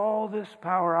says, all this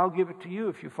power, I'll give it to you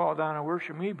if you fall down and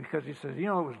worship me, because he says, you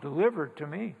know, it was delivered to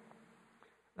me.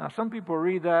 Now, some people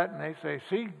read that and they say,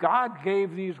 see, God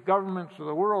gave these governments of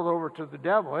the world over to the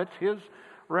devil. It's his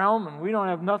realm, and we don't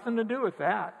have nothing to do with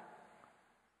that.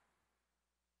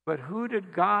 But who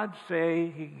did God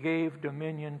say he gave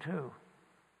dominion to?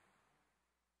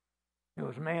 It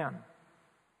was man.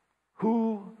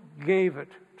 Who gave it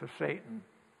to Satan?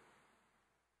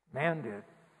 Man did.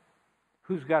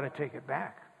 Who's got to take it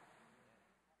back?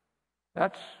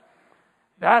 That's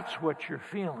what you're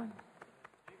feeling.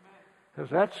 Because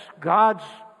that's God's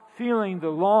feeling, the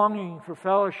longing for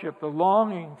fellowship, the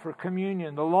longing for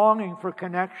communion, the longing for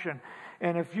connection.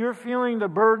 And if you're feeling the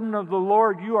burden of the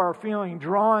Lord, you are feeling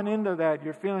drawn into that.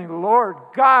 You're feeling, Lord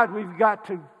God, we've got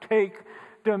to take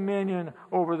dominion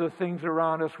over the things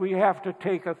around us. We have to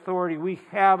take authority. We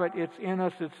have it. It's in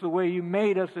us. It's the way you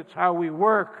made us. It's how we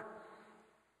work.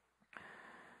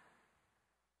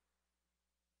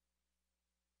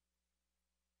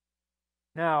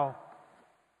 Now,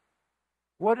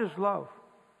 what is love?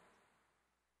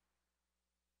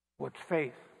 What's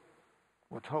faith?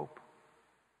 What's hope?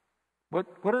 What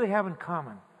do they have in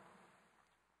common?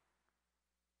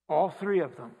 All three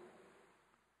of them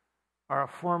are a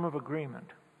form of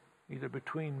agreement, either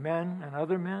between men and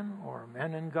other men or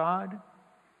men and God.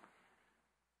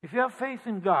 If you have faith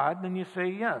in God, then you say,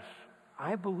 yes,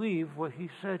 I believe what he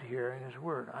said here in his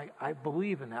word. I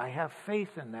believe in that. I have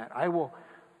faith in that. I will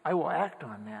act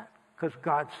on that because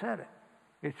God said it.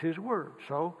 It's his word,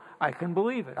 so I can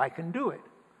believe it. I can do it.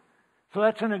 So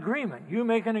that's an agreement. You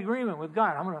make an agreement with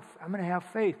God. I'm going to have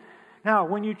faith. Now,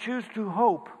 when you choose to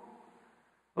hope,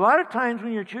 a lot of times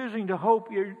when you're choosing to hope,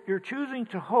 you're choosing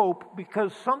to hope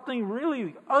because something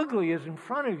really ugly is in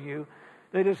front of you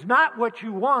that is not what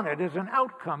you wanted as an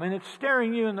outcome, and it's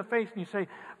staring you in the face, and you say,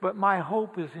 but my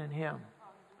hope is in him.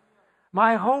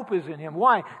 My hope is in him.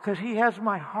 Why? Because he has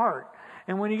my heart.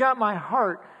 And when he got my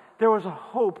heart, there was a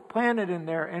hope planted in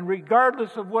there, and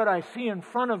regardless of what I see in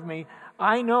front of me,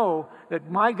 I know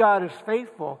that my God is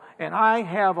faithful, and I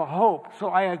have a hope. So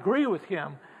I agree with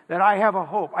him that I have a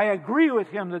hope. I agree with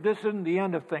him that this isn't the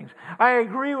end of things. I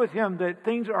agree with him that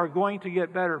things are going to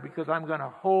get better because I'm going to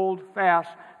hold fast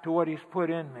to what he's put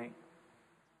in me.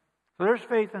 So there's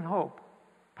faith and hope.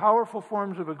 Powerful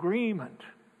forms of agreement.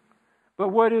 But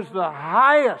what is the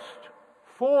highest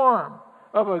form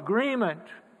of agreement?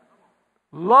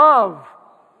 Love.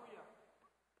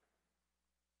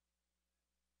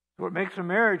 What makes a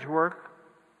marriage work?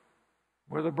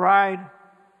 We're the bride.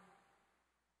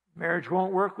 Marriage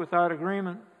won't work without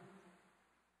agreement.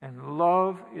 And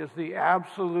love is the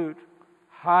absolute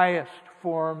highest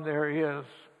form there is.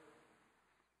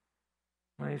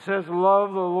 When he says,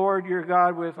 love the Lord your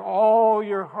God with all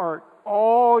your heart,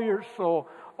 all your soul,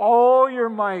 all your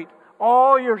might,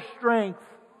 all your strength,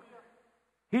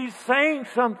 he's saying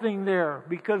something there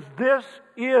because this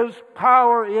is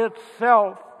power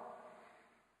itself.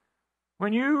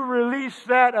 When you release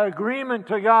that agreement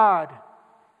to God,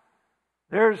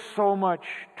 there's so much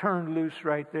turned loose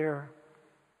right there.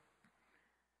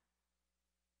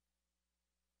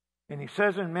 And he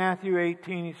says in Matthew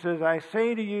 18, he says, I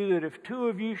say to you that if two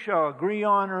of you shall agree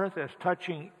on earth as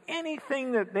touching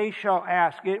anything that they shall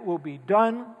ask, it will be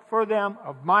done for them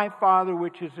of my Father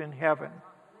which is in heaven.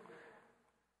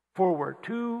 For where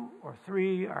 2 or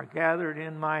 3 are gathered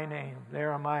in my name,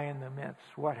 there am I in the midst.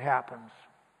 What happens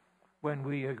when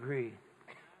we agree?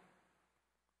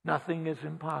 Nothing is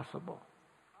impossible.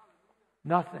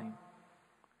 Nothing.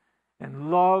 And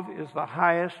love is the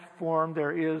highest form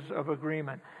there is of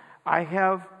agreement. I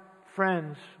have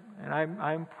friends, and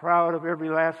I'm proud of every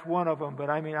last one of them, but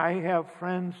I have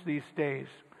friends these days.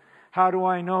 How do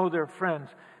I know they're friends?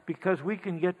 Because we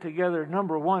can get together.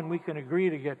 Number one, we can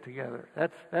agree to get together.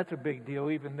 That's a big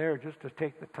deal even there, just to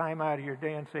take the time out of your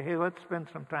day and say, hey, let's spend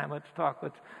some time, let's talk,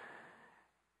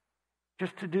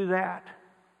 just to do that.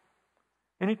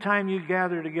 Anytime you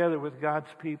gather together with God's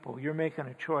people, you're making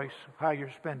a choice of how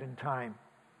you're spending time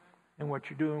and what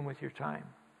you're doing with your time.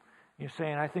 You're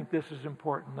saying, I think this is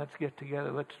important. Let's get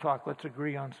together. Let's talk. Let's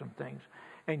agree on some things.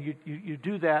 And you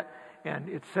do that, and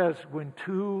it says when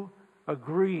two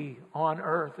agree on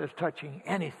earth as touching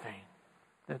anything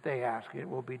that they ask, it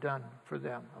will be done for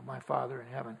them of my Father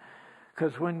in heaven.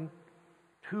 Because when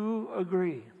two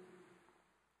agree,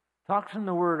 talks in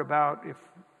the Word about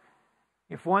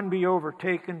if one be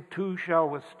overtaken, two shall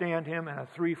withstand him, and a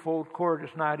threefold cord is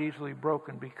not easily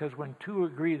broken, because when two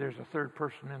agree, there's a third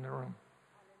person in the room.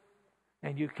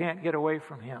 And you can't get away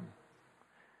from him.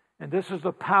 And this is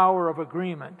the power of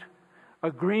agreement.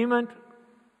 Agreement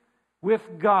with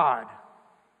God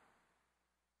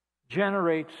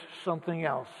generates something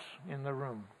else in the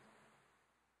room.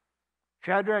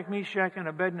 Shadrach, Meshach, and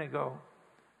Abednego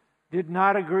did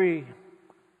not agree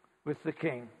with the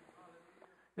king.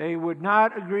 They would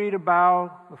not agree to bow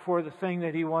before the thing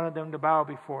that he wanted them to bow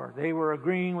before. They were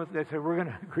agreeing with, they said, we're going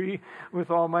to agree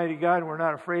with Almighty God, and we're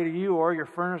not afraid of you or your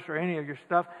furnace or any of your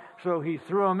stuff. So he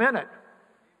threw them in it.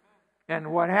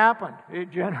 And what happened? It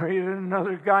generated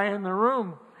another guy in the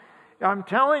room. I'm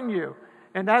telling you.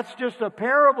 And that's just a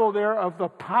parable there of the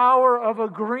power of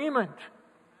agreement.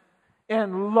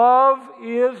 And love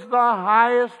is the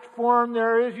highest form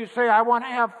there is. You say, I want to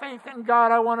have faith in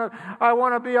God. I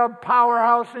want to be a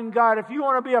powerhouse in God. If you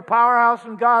want to be a powerhouse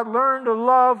in God, learn to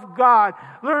love God.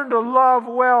 Learn to love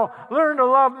well. Learn to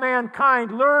love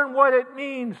mankind. Learn what it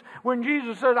means when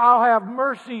Jesus said, I'll have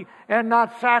mercy and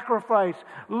not sacrifice.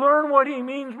 Learn what he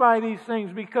means by these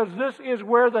things, because this is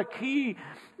where the key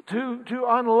to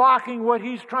unlocking what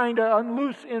he's trying to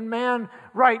unloose in man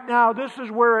right now, this is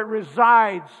where it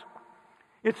resides.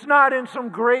 It's not in some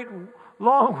great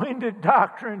long-winded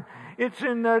doctrine. It's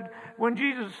in that when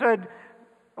Jesus said,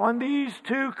 on these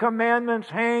two commandments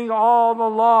hang all the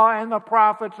law and the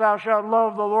prophets. Thou shalt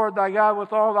love the Lord thy God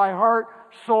with all thy heart,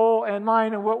 soul, and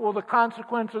mind. And what will the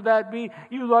consequence of that be?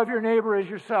 You love your neighbor as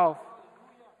yourself.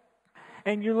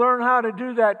 And you learn how to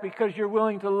do that because you're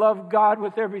willing to love God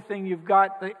with everything you've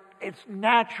got. It's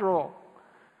natural.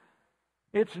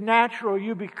 It's natural.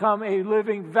 You become a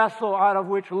living vessel out of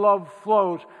which love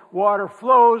flows. Water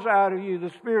flows out of you. The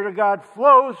Spirit of God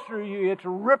flows through you. It's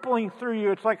rippling through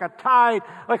you. It's like a tide,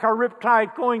 like a rip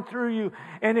tide going through you.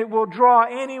 And it will draw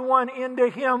anyone into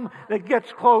Him that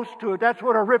gets close to it. That's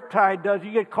what a rip tide does.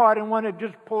 You get caught in one, it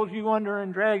just pulls you under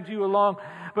and drags you along.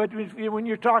 But when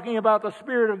you're talking about the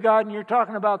Spirit of God and you're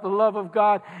talking about the love of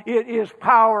God, it is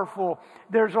powerful.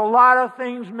 There's a lot of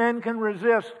things men can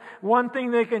resist. One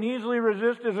thing they can easily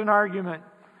resist is an argument.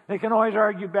 They can always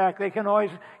argue back.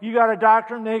 You got a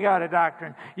doctrine, they got a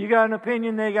doctrine. You got an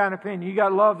opinion, they got an opinion. You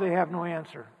got love, they have no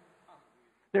answer.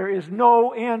 There is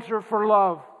no answer for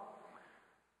love.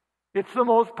 It's the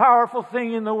most powerful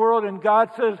thing in the world, and God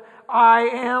says, I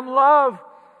am love.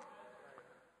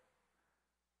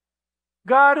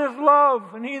 God is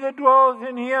love, and he that dwelleth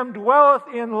in him dwelleth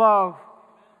in love.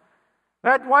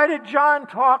 Why did John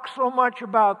talk so much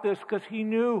about this? Because he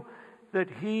knew that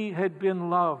he had been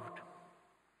loved.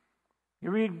 You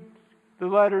read the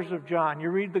letters of John, you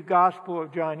read the Gospel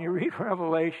of John, you read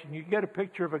Revelation, you get a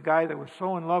picture of a guy that was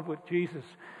so in love with Jesus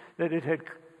that it had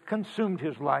consumed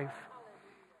his life.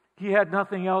 He had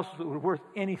nothing else that was worth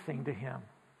anything to him,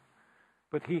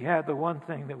 but he had the one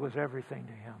thing that was everything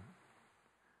to him.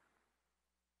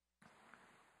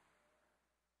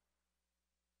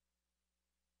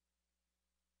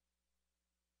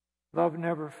 Love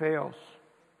never fails.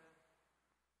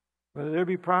 Whether there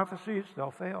be prophecies,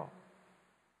 they'll fail.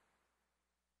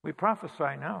 We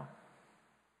prophesy now.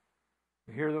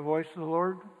 We hear the voice of the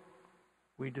Lord.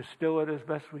 We distill it as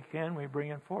best we can. We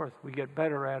bring it forth. We get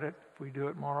better at it if we do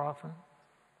it more often.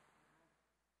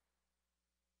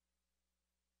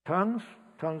 Tongues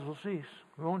will cease.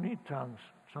 We won't need tongues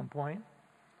at some point.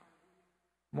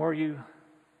 Closer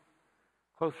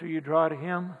you draw to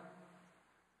Him,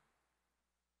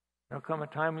 there'll come a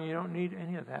time when you don't need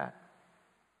any of that.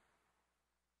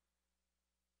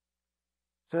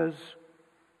 It says,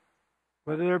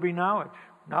 whether there be knowledge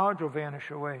will vanish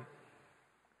away.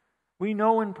 We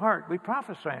know in part. We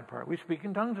prophesy in part. We speak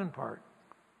in tongues in part.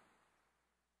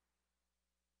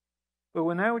 But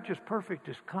when that which is perfect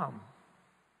is come,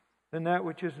 then that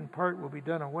which is in part will be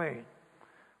done away.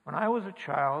 When I was a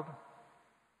child,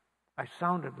 I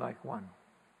sounded like one.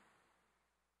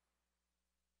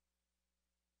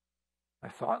 I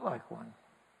thought like one.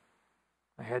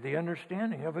 I had the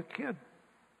understanding of a kid.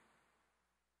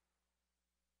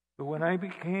 But when I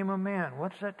became a man,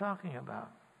 what's that talking about?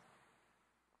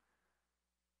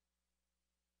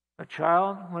 A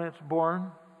child, when it's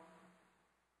born,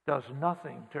 does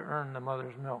nothing to earn the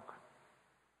mother's milk.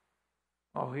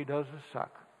 All he does is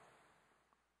suck.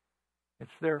 It's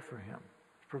there for him.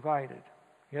 It's provided.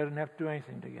 He doesn't have to do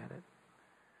anything to get it.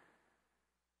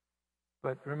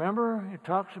 But remember, it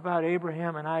talks about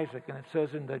Abraham and Isaac, and it says,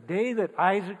 in the day that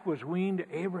Isaac was weaned,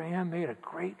 Abraham made a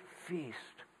great feast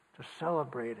to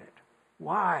celebrate it.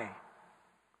 Why?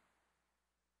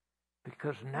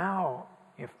 Because now,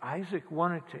 if Isaac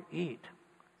wanted to eat,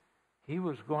 he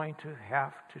was going to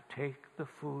have to take the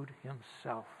food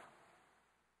himself.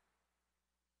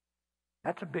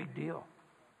 That's a big deal.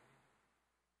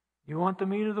 You want the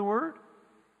meat of the word?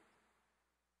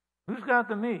 Who's got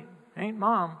the meat? Ain't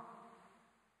Mom.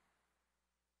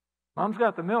 Mom's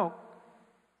got the milk.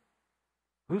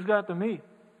 Who's got the meat?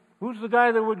 Who's the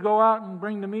guy that would go out and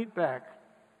bring the meat back?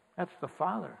 That's the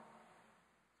Father.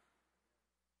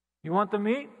 You want the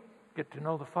meat? Get to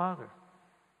know the Father.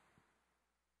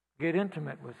 Get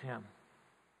intimate with Him.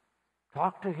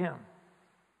 Talk to Him.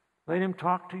 Let Him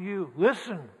talk to you.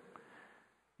 Listen.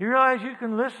 You realize you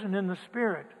can listen in the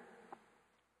Spirit.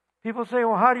 People say,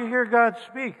 well, how do you hear God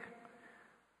speak?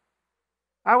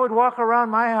 I would walk around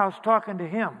my house talking to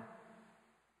Him.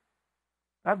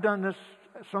 I've done this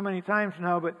so many times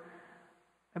now, but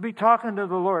I'd be talking to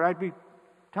the Lord. I'd be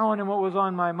telling Him what was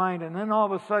on my mind, and then all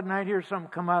of a sudden I'd hear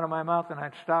something come out of my mouth, and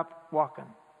I'd stop walking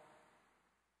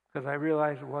because I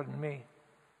realized it wasn't me.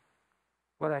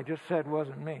 What I just said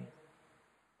wasn't me.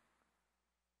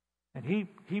 And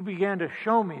he began to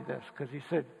show me this because he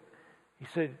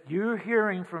said, you're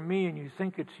hearing from me and you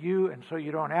think it's you, and so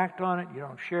you don't act on it, you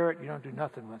don't share it, you don't do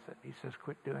nothing with it. He says,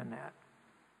 quit doing that.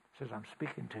 He says, I'm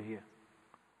speaking to you.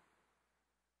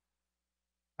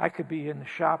 I could be in the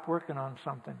shop working on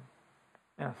something,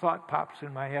 and a thought pops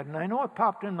in my head. And I know it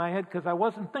popped in my head because I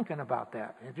wasn't thinking about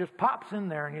that. It just pops in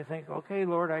there, and you think, okay,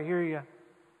 Lord, I hear you.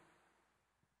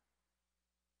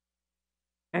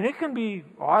 And it can be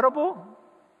audible.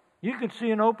 You could see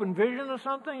an open vision of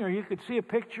something, or you could see a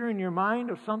picture in your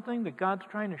mind of something that God's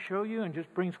trying to show you and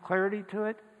just brings clarity to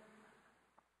it.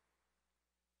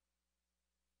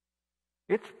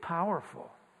 It's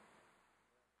powerful.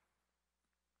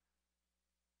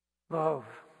 Love.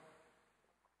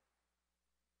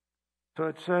 So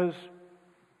it says,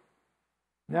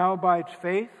 now abides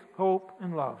faith, hope,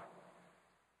 and love.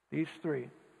 These three.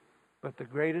 But the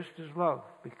greatest is love,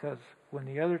 because when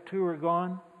the other two are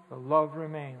gone, the love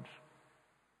remains.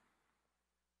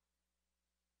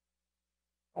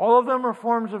 All of them are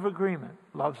forms of agreement.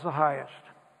 Love's the highest.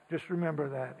 Just remember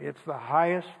that. It's the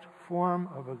highest form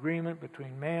of agreement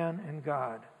between man and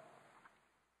God.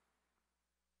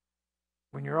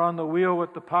 When you're on the wheel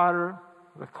with the potter,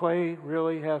 the clay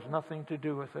really has nothing to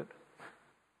do with it.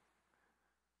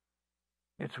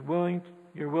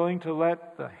 You're willing to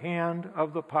let the hand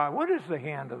of the potter. What is the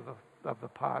hand of the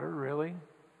potter really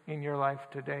in your life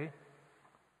today?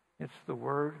 It's the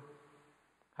Word.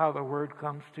 How the Word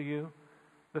comes to you.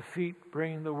 The feet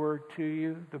bring the Word to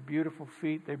you. The beautiful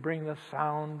feet, they bring the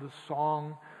sound, the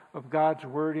song of God's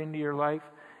Word into your life.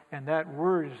 And that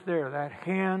Word is there. That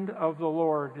hand of the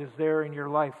Lord is there in your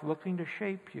life, looking to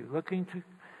shape you, looking to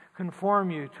conform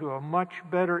you to a much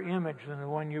better image than the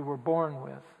one you were born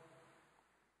with.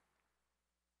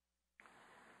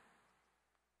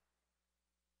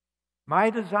 My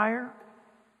desire,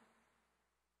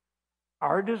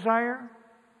 our desire,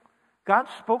 God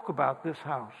spoke about this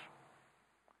house.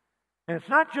 And it's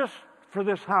not just for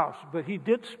this house, but He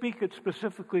did speak it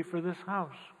specifically for this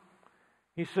house.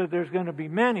 He said there's going to be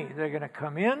many. They're going to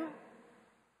come in,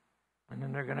 and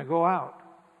then they're going to go out.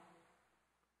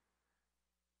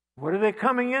 What are they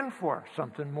coming in for?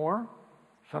 Something more,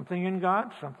 something in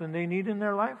God, something they need in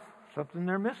their life, something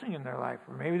they're missing in their life.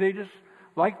 Or maybe they just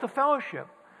like the fellowship.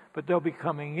 But they'll be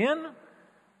coming in,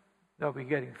 they'll be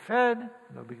getting fed,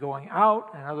 they'll be going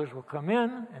out, and others will come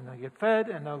in, and they'll get fed,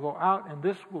 and they'll go out, and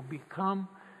this will become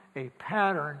a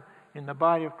pattern in the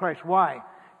body of Christ. Why?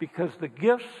 Because the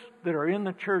gifts that are in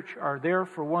the church are there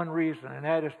for one reason, and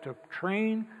that is to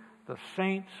train the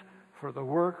saints for the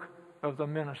work of the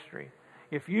ministry.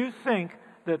 If you think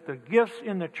that the gifts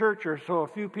in the church are so a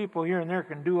few people here and there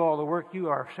can do all the work, you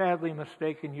are sadly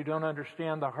mistaken. You don't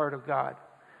understand the heart of God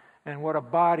and what a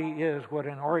body is, what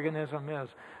an organism is.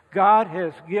 God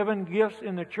has given gifts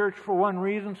in the church for one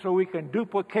reason, so we can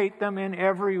duplicate them in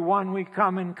every one we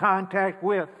come in contact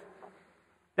with.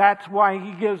 That's why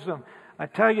He gives them. I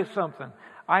tell you something.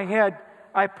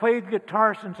 I played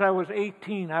guitar since I was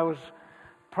 18. I was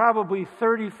probably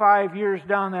 35 years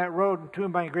down that road, and two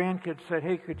of my grandkids said,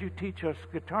 "Hey, could you teach us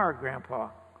guitar, Grandpa?"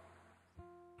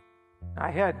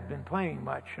 I hadn't been playing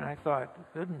much, and I thought,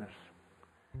 goodness.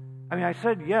 I mean, I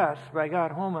said yes, but I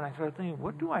got home and I started thinking,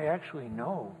 what do I actually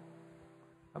know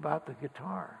about the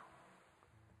guitar?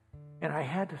 And I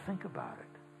had to think about it.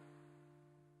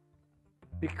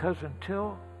 Because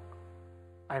until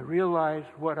I realized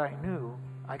what I knew,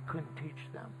 I couldn't teach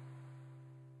them.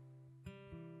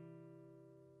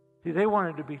 See, they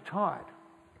wanted to be taught.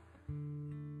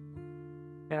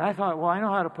 And I thought, well, I know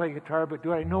how to play guitar, but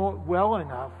do I know it well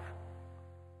enough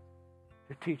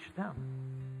to teach them?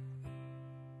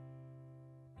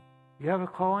 You have a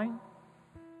calling?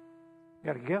 You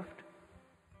got a gift?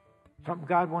 Something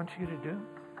God wants you to do?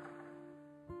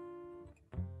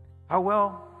 How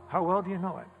well do you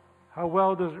know it? How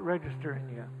well does it register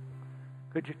in you?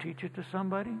 Could you teach it to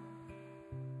somebody?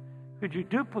 Could you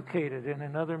duplicate it in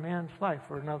another man's life,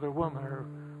 or another woman, or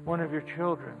one of your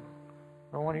children,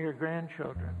 or one of your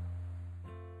grandchildren?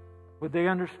 Would they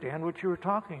understand what you were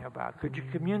talking about? Could you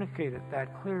communicate it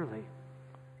that clearly?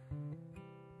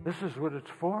 This is what it's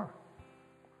for.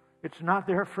 It's not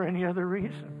there for any other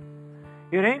reason.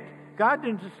 It ain't. God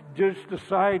didn't just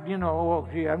decide, oh,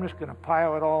 gee, I'm just going to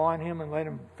pile it all on him and let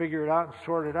him figure it out and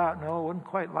sort it out. No, it wasn't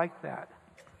quite like that.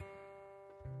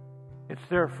 It's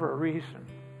there for a reason,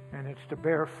 and it's to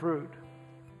bear fruit.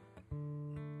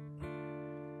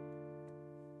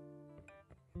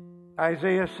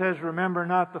 Isaiah says, remember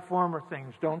not the former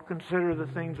things. Don't consider the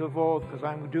things of old, because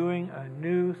I'm doing a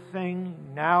new thing.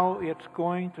 Now it's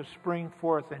going to spring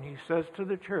forth. And he says to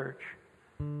the church,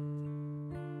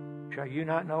 shall you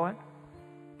not know it?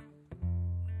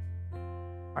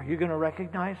 Are you going to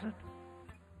recognize it?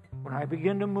 When I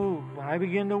begin to move, when I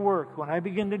begin to work, when I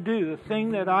begin to do the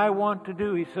thing that I want to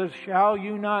do, he says, shall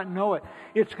you not know it?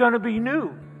 It's going to be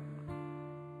new.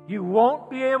 You won't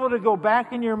be able to go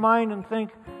back in your mind and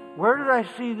think, where did I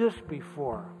see this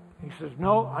before? He says,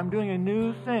 no, I'm doing a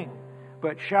new thing.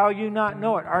 But shall you not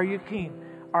know it? Are you keen?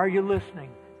 Are you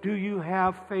listening? Do you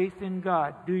have faith in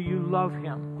God? Do you love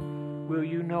him? Will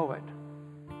you know it?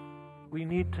 We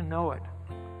need to know it.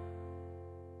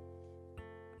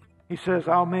 He says,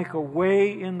 I'll make a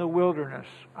way in the wilderness.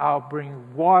 I'll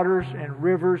bring waters and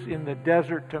rivers in the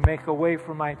desert to make a way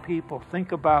for my people.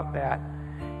 Think about that.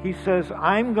 He says,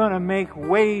 I'm going to make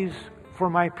ways for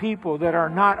my people that are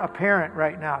not apparent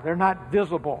right now. They're not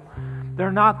visible. They're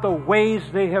not the ways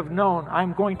they have known.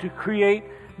 I'm going to create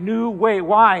new way.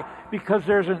 Why? Because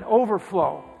there's an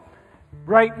overflow.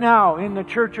 Right now in the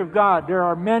Church of God, there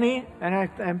are many, and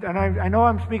I know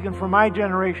I'm speaking for my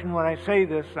generation when I say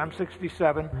this. I'm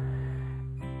 67.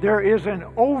 There is an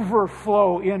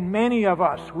overflow in many of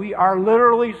us. We are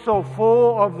literally so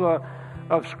full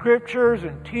of scriptures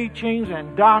and teachings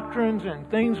and doctrines and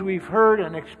things we've heard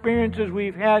and experiences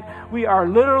we've had. We are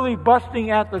literally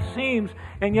busting at the seams,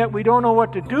 and yet we don't know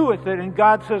what to do with it. And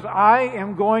God says, I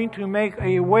am going to make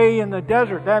a way in the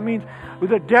desert. That means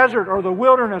the desert or the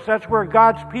wilderness. That's where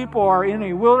God's people are in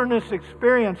a wilderness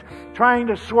experience, trying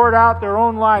to sort out their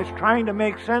own lives, trying to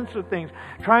make sense of things,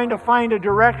 trying to find a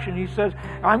direction. He says,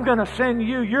 I'm going to send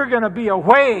you. You're going to be a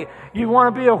way. You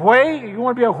want to be a way? You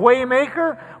want to be a way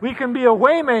maker? We can be a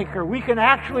way maker. We can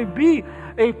actually be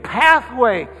a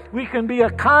pathway. We can be a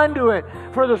conduit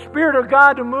for the Spirit of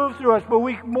God to move through us. But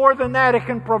more than that, it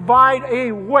can provide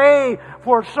a way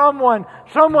for someone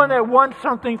that wants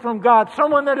something from God,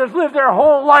 someone that has lived their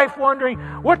whole life wondering,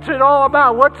 what's it all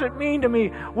about? What's it mean to me?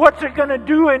 What's it going to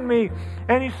do in me?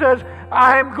 And he says,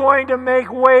 I'm going to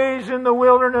make ways in the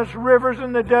wilderness, rivers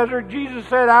in the desert. Jesus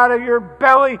said, out of your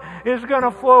belly is going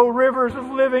to flow rivers of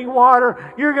living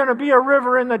water. You're going to be a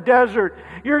river in the desert.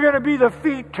 You're going to be the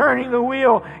feet turning the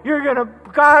wheel.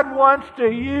 God wants to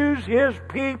use his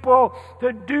people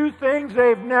to do things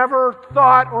they've never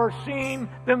thought or seen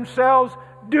themselves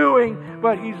doing.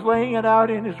 But he's laying it out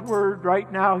in his word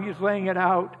right now. He's laying it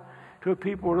out to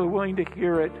people who are willing to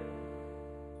hear it.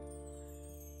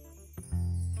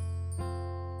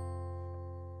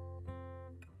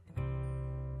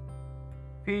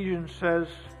 Ephesians says,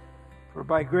 for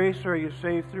by grace are you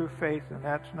saved through faith, and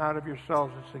that's not of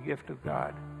yourselves, it's the gift of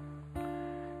God.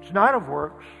 It's not of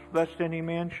works, lest any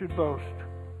man should boast.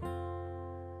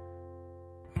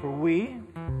 For we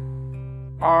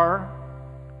are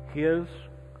his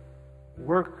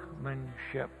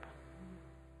workmanship,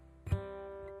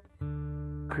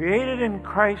 created in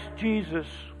Christ Jesus,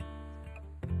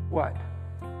 what?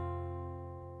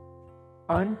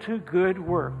 Unto good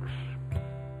works,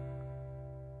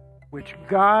 which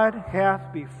God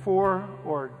hath before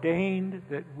ordained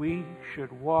that we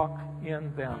should walk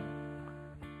in them.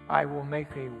 I will make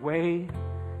a way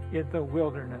in the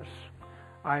wilderness.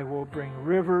 I will bring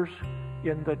rivers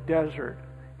in the desert.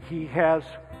 He has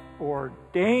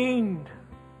ordained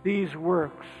these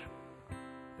works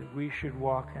that we should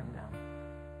walk in them.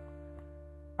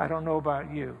 I don't know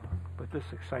about you, but this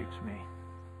excites me.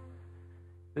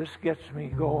 This gets me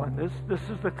going. This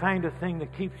is the kind of thing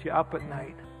that keeps you up at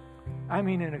night. I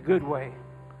mean in a good way.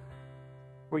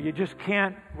 Where you just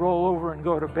can't roll over and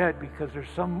go to bed because there's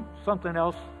something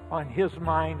else on His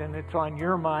mind and it's on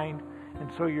your mind, and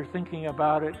so you're thinking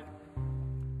about it.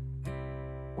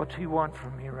 What's He want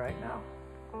from me right now?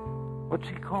 What's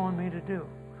He calling me to do?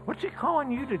 What's He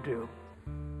calling you to do?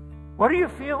 What are you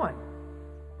feeling?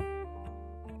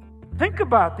 Think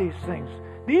about these things.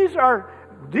 These are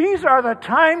the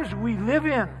times we live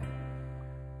in.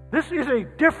 This is a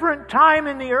different time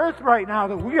in the earth right now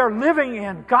that we are living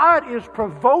in. God is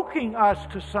provoking us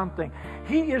to something.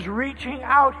 He is reaching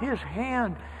out His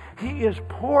hand. He is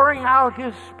pouring out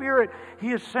His Spirit.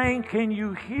 He is saying, can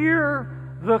you hear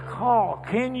the call?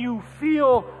 Can you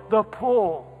feel the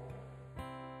pull?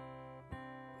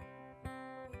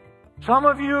 Some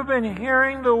of you have been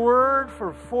hearing the Word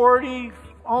for 40,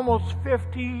 almost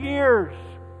 50 years.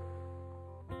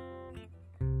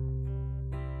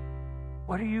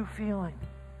 What are you feeling?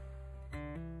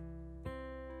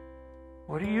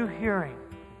 What are you hearing?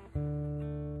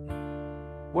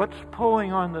 What's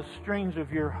pulling on the strings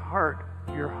of your heart,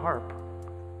 your harp?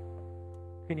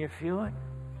 Can you feel it?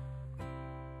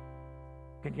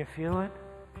 Can you feel it?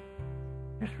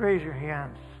 Just raise your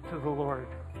hands to the Lord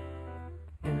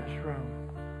in this room.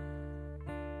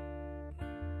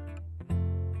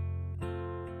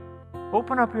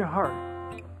 Open up your heart.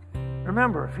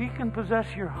 Remember, if He can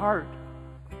possess your heart,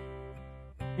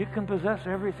 you can possess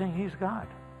everything He's got.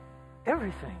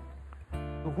 Everything.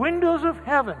 The windows of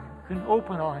heaven can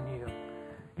open on you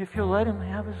if you let Him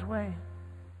have His way.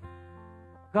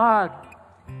 God,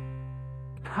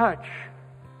 touch.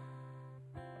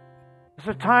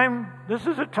 This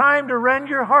is a time to rend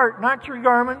your heart, not your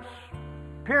garments.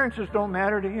 Appearances don't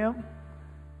matter to Him.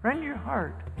 Rend your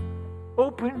heart.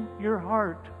 Open your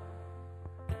heart.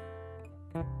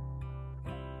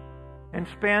 In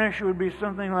Spanish, it would be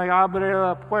something like abre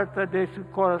la puerta de su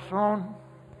corazón.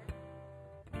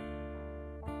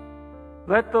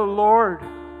 Let the Lord,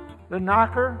 the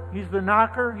knocker, He's the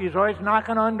knocker. He's always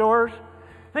knocking on doors.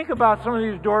 Think about some of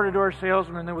these door-to-door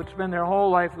salesmen that would spend their whole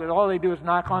life with all they do is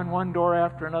knock on one door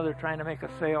after another trying to make a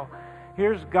sale.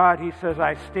 Here's God. He says,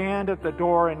 I stand at the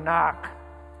door and knock.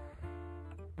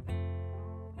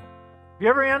 Have you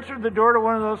ever answered the door to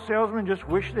one of those salesmen and just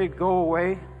wish they'd go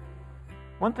away?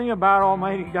 One thing about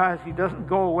Almighty God is He doesn't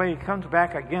go away. He comes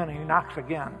back again and He knocks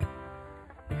again.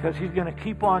 Because He's going to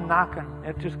keep on knocking.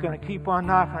 It's just going to keep on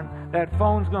knocking. That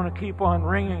phone's going to keep on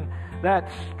ringing.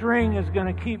 That string is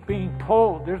going to keep being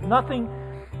pulled. There's nothing.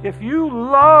 If you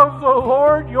love the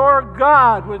Lord your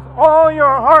God with all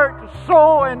your heart,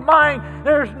 soul, and mind,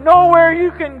 there's nowhere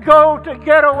you can go to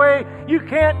get away. You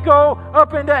can't go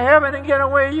up into heaven and get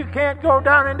away. You can't go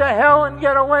down into hell and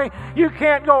get away. You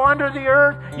can't go under the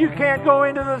earth. You can't go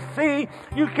into the sea.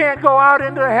 You can't go out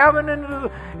into heaven.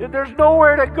 There's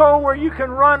nowhere to go where you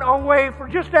can run away.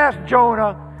 Just ask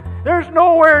Jonah. There's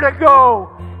nowhere to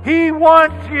go. He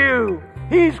wants you.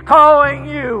 He's calling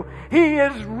you. He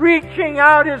is reaching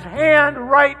out His hand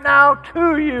right now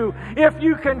to you. If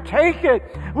you can take it,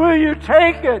 will you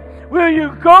take it? Will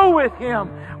you go with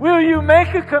Him? Will you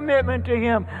make a commitment to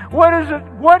Him? What is it?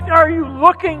 What are you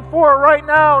looking for right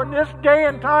now in this day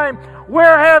and time?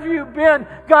 Where have you been?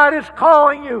 God is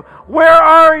calling you. Where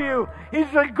are you? He's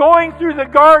going through the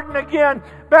garden again.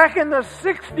 Back in the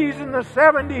 60s and the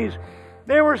 70s,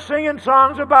 they were singing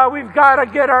songs about we've got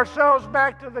to get ourselves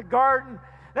back to the garden.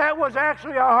 That was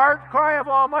actually a heart cry of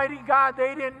Almighty God.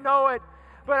 They didn't know it.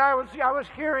 But I was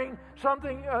hearing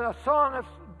something, a song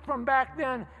from back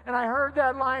then, and I heard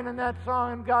that line in that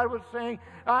song, and God was saying,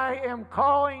 I am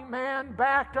calling man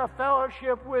back to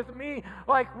fellowship with me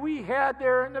like we had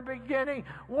there in the beginning,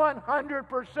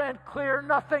 100% clear,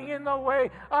 nothing in the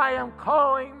way. I am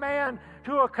calling man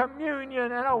to a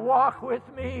communion and a walk with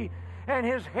me. And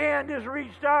His hand is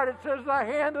reached out. It says the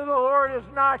hand of the Lord is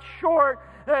not short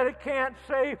that it can't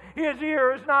save. His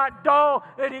ear is not dull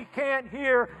that He can't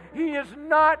hear. He is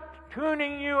not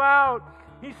tuning you out.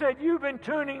 He said, you've been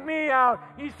tuning me out.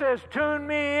 He says, tune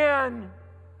me in.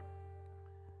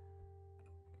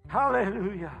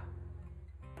 Hallelujah.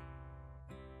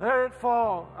 Let it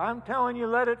fall. I'm telling you,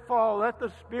 let it fall. Let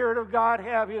the Spirit of God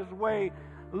have His way.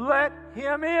 Let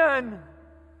Him in.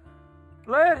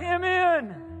 Let Him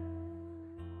in.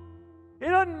 It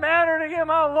doesn't matter to Him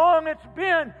how long it's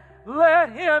been.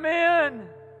 Let Him in.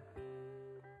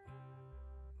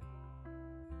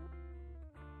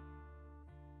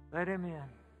 Let Him in.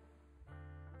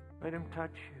 Let Him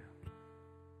touch you.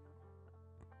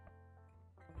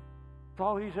 It's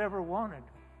all He's ever wanted.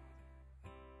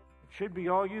 It should be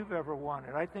all you've ever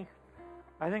wanted. I think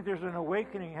there's an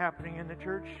awakening happening in the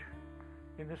church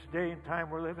in this day and time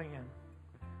we're living in.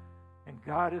 And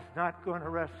God is not going to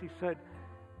rest. He said,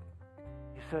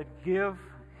 give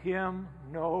Him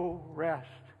no rest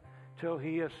till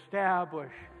He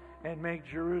establish and make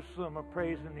Jerusalem a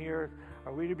praise in the earth.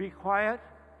 Are we to be quiet?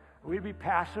 Are we to be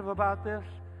passive about this?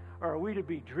 Or are we to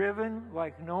be driven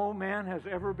like no man has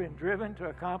ever been driven to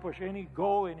accomplish any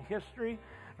goal in history,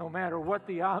 no matter what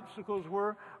the obstacles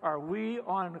were? Are we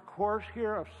on the course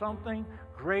here of something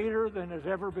greater than has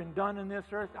ever been done in this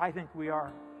earth? I think we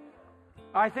are.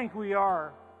 I think we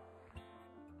are.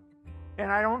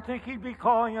 And I don't think He'd be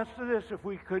calling us to this if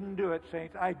we couldn't do it,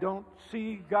 saints. I don't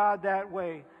see God that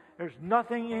way. There's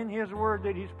nothing in His Word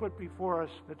that He's put before us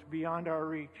that's beyond our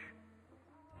reach.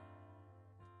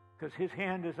 Because His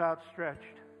hand is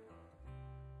outstretched.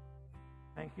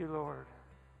 Thank you, Lord.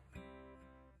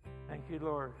 Thank you,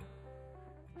 Lord.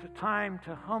 It's a time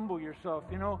to humble yourself.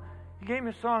 You know, He gave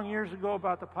me a song years ago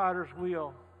about the potter's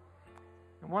wheel.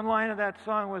 And one line of that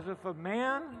song was, if a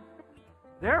man,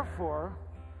 therefore,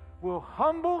 will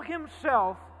humble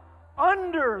himself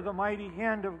under the mighty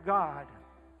hand of God,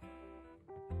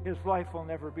 his life will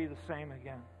never be the same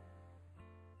again.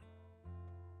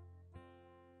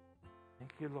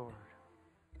 Thank you, Lord.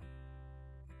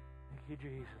 Thank you,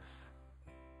 Jesus.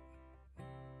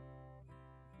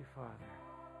 Thank you, Father.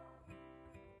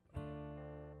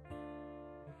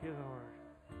 Thank you, Lord.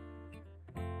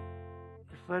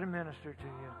 Just let Him minister to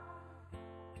you.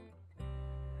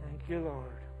 Thank you,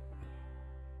 Lord.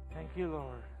 Thank you,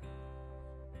 Lord.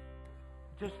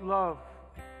 Just love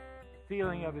the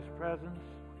feeling of His presence.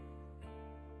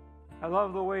 I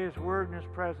love the way His Word and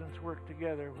His presence work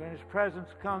together. When His presence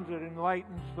comes, it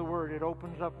enlightens the Word. It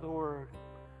opens up the Word.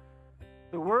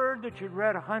 The Word that you'd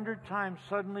read 100 times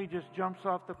suddenly just jumps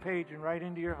off the page and right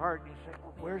into your heart. And you say,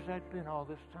 well, where's that been all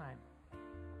this time?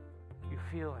 You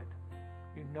feel it.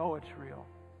 You know it's real.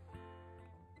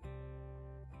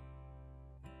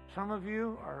 Some of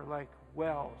you are like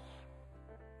wells.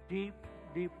 Deep,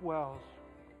 deep wells.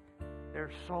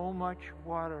 There's so much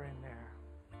water in there.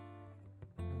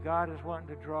 And God is wanting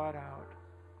to draw it out.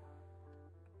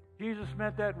 Jesus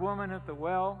met that woman at the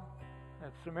well,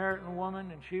 that Samaritan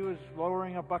woman, and she was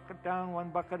lowering a bucket down, one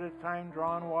bucket at a time,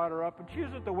 drawing water up. And she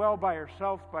was at the well by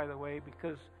herself, by the way,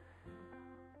 because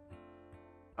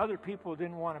other people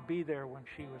didn't want to be there when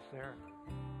she was there.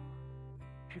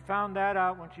 She found that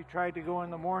out when she tried to go in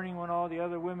the morning when all the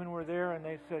other women were there, and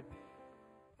they said,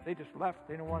 they just left.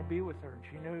 They didn't want to be with her. And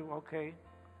she knew, okay,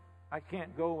 I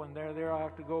can't go when they're there. I'll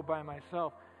have to go by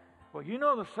myself. Well, you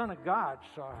know the Son of God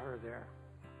saw her there.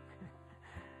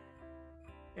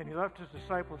 And He left His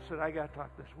disciples and said, I got to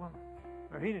talk to this woman.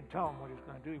 Or He didn't tell them what He was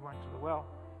going to do. He went to the well.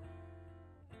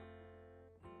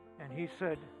 And He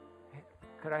said, hey,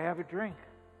 could I have a drink?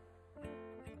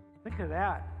 Think of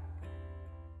that.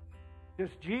 Does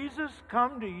Jesus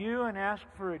come to you and ask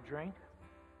for a drink?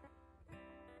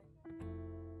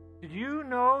 Did you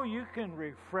know you can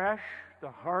refresh the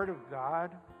heart of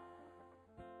God?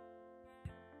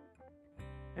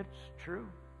 It's true.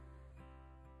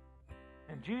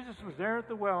 And Jesus was there at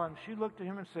the well, and she looked at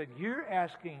Him and said, you're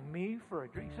asking me for a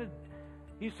drink?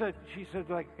 She said,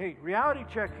 like, hey, reality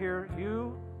check here.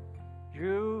 You,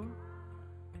 Jew,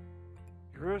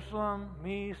 Jerusalem,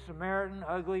 me, Samaritan,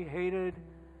 ugly, hated.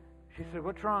 She said,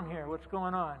 what's wrong here? What's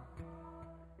going on?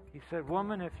 He said,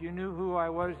 woman, if you knew who I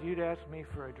was, you'd ask me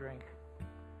for a drink.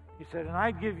 He said, and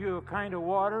I'd give you a kind of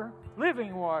water,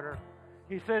 living water.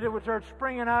 He said, it would start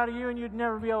springing out of you and you'd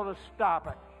never be able to stop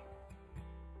it.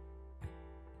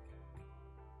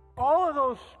 All of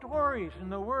those stories in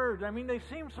the Word, I mean, they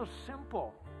seem so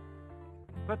simple.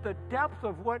 But the depth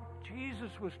of what Jesus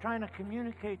was trying to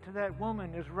communicate to that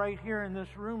woman is right here in this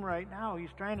room right now. He's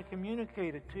trying to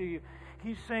communicate it to you.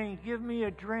 He's saying, give me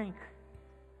a drink.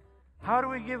 How do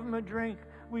we give Him a drink?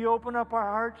 We open up our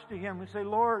hearts to Him. We say,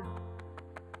 Lord,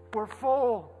 we're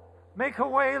full. Make a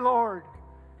way, Lord.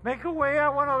 Make a way. I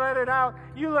want to let it out.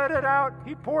 You let it out.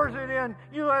 He pours it in.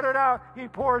 You let it out. He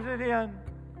pours it in.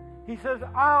 He says,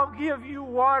 I'll give you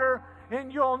water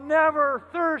and you'll never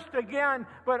thirst again.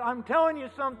 But I'm telling you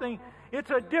something,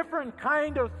 it's a different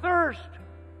kind of thirst.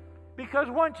 Because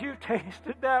once you've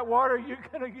tasted that water, you're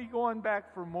going to be going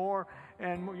back for more.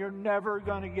 And you're never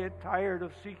going to get tired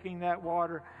of seeking that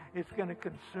water. It's going to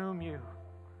consume you.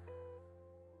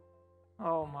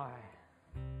 Oh my.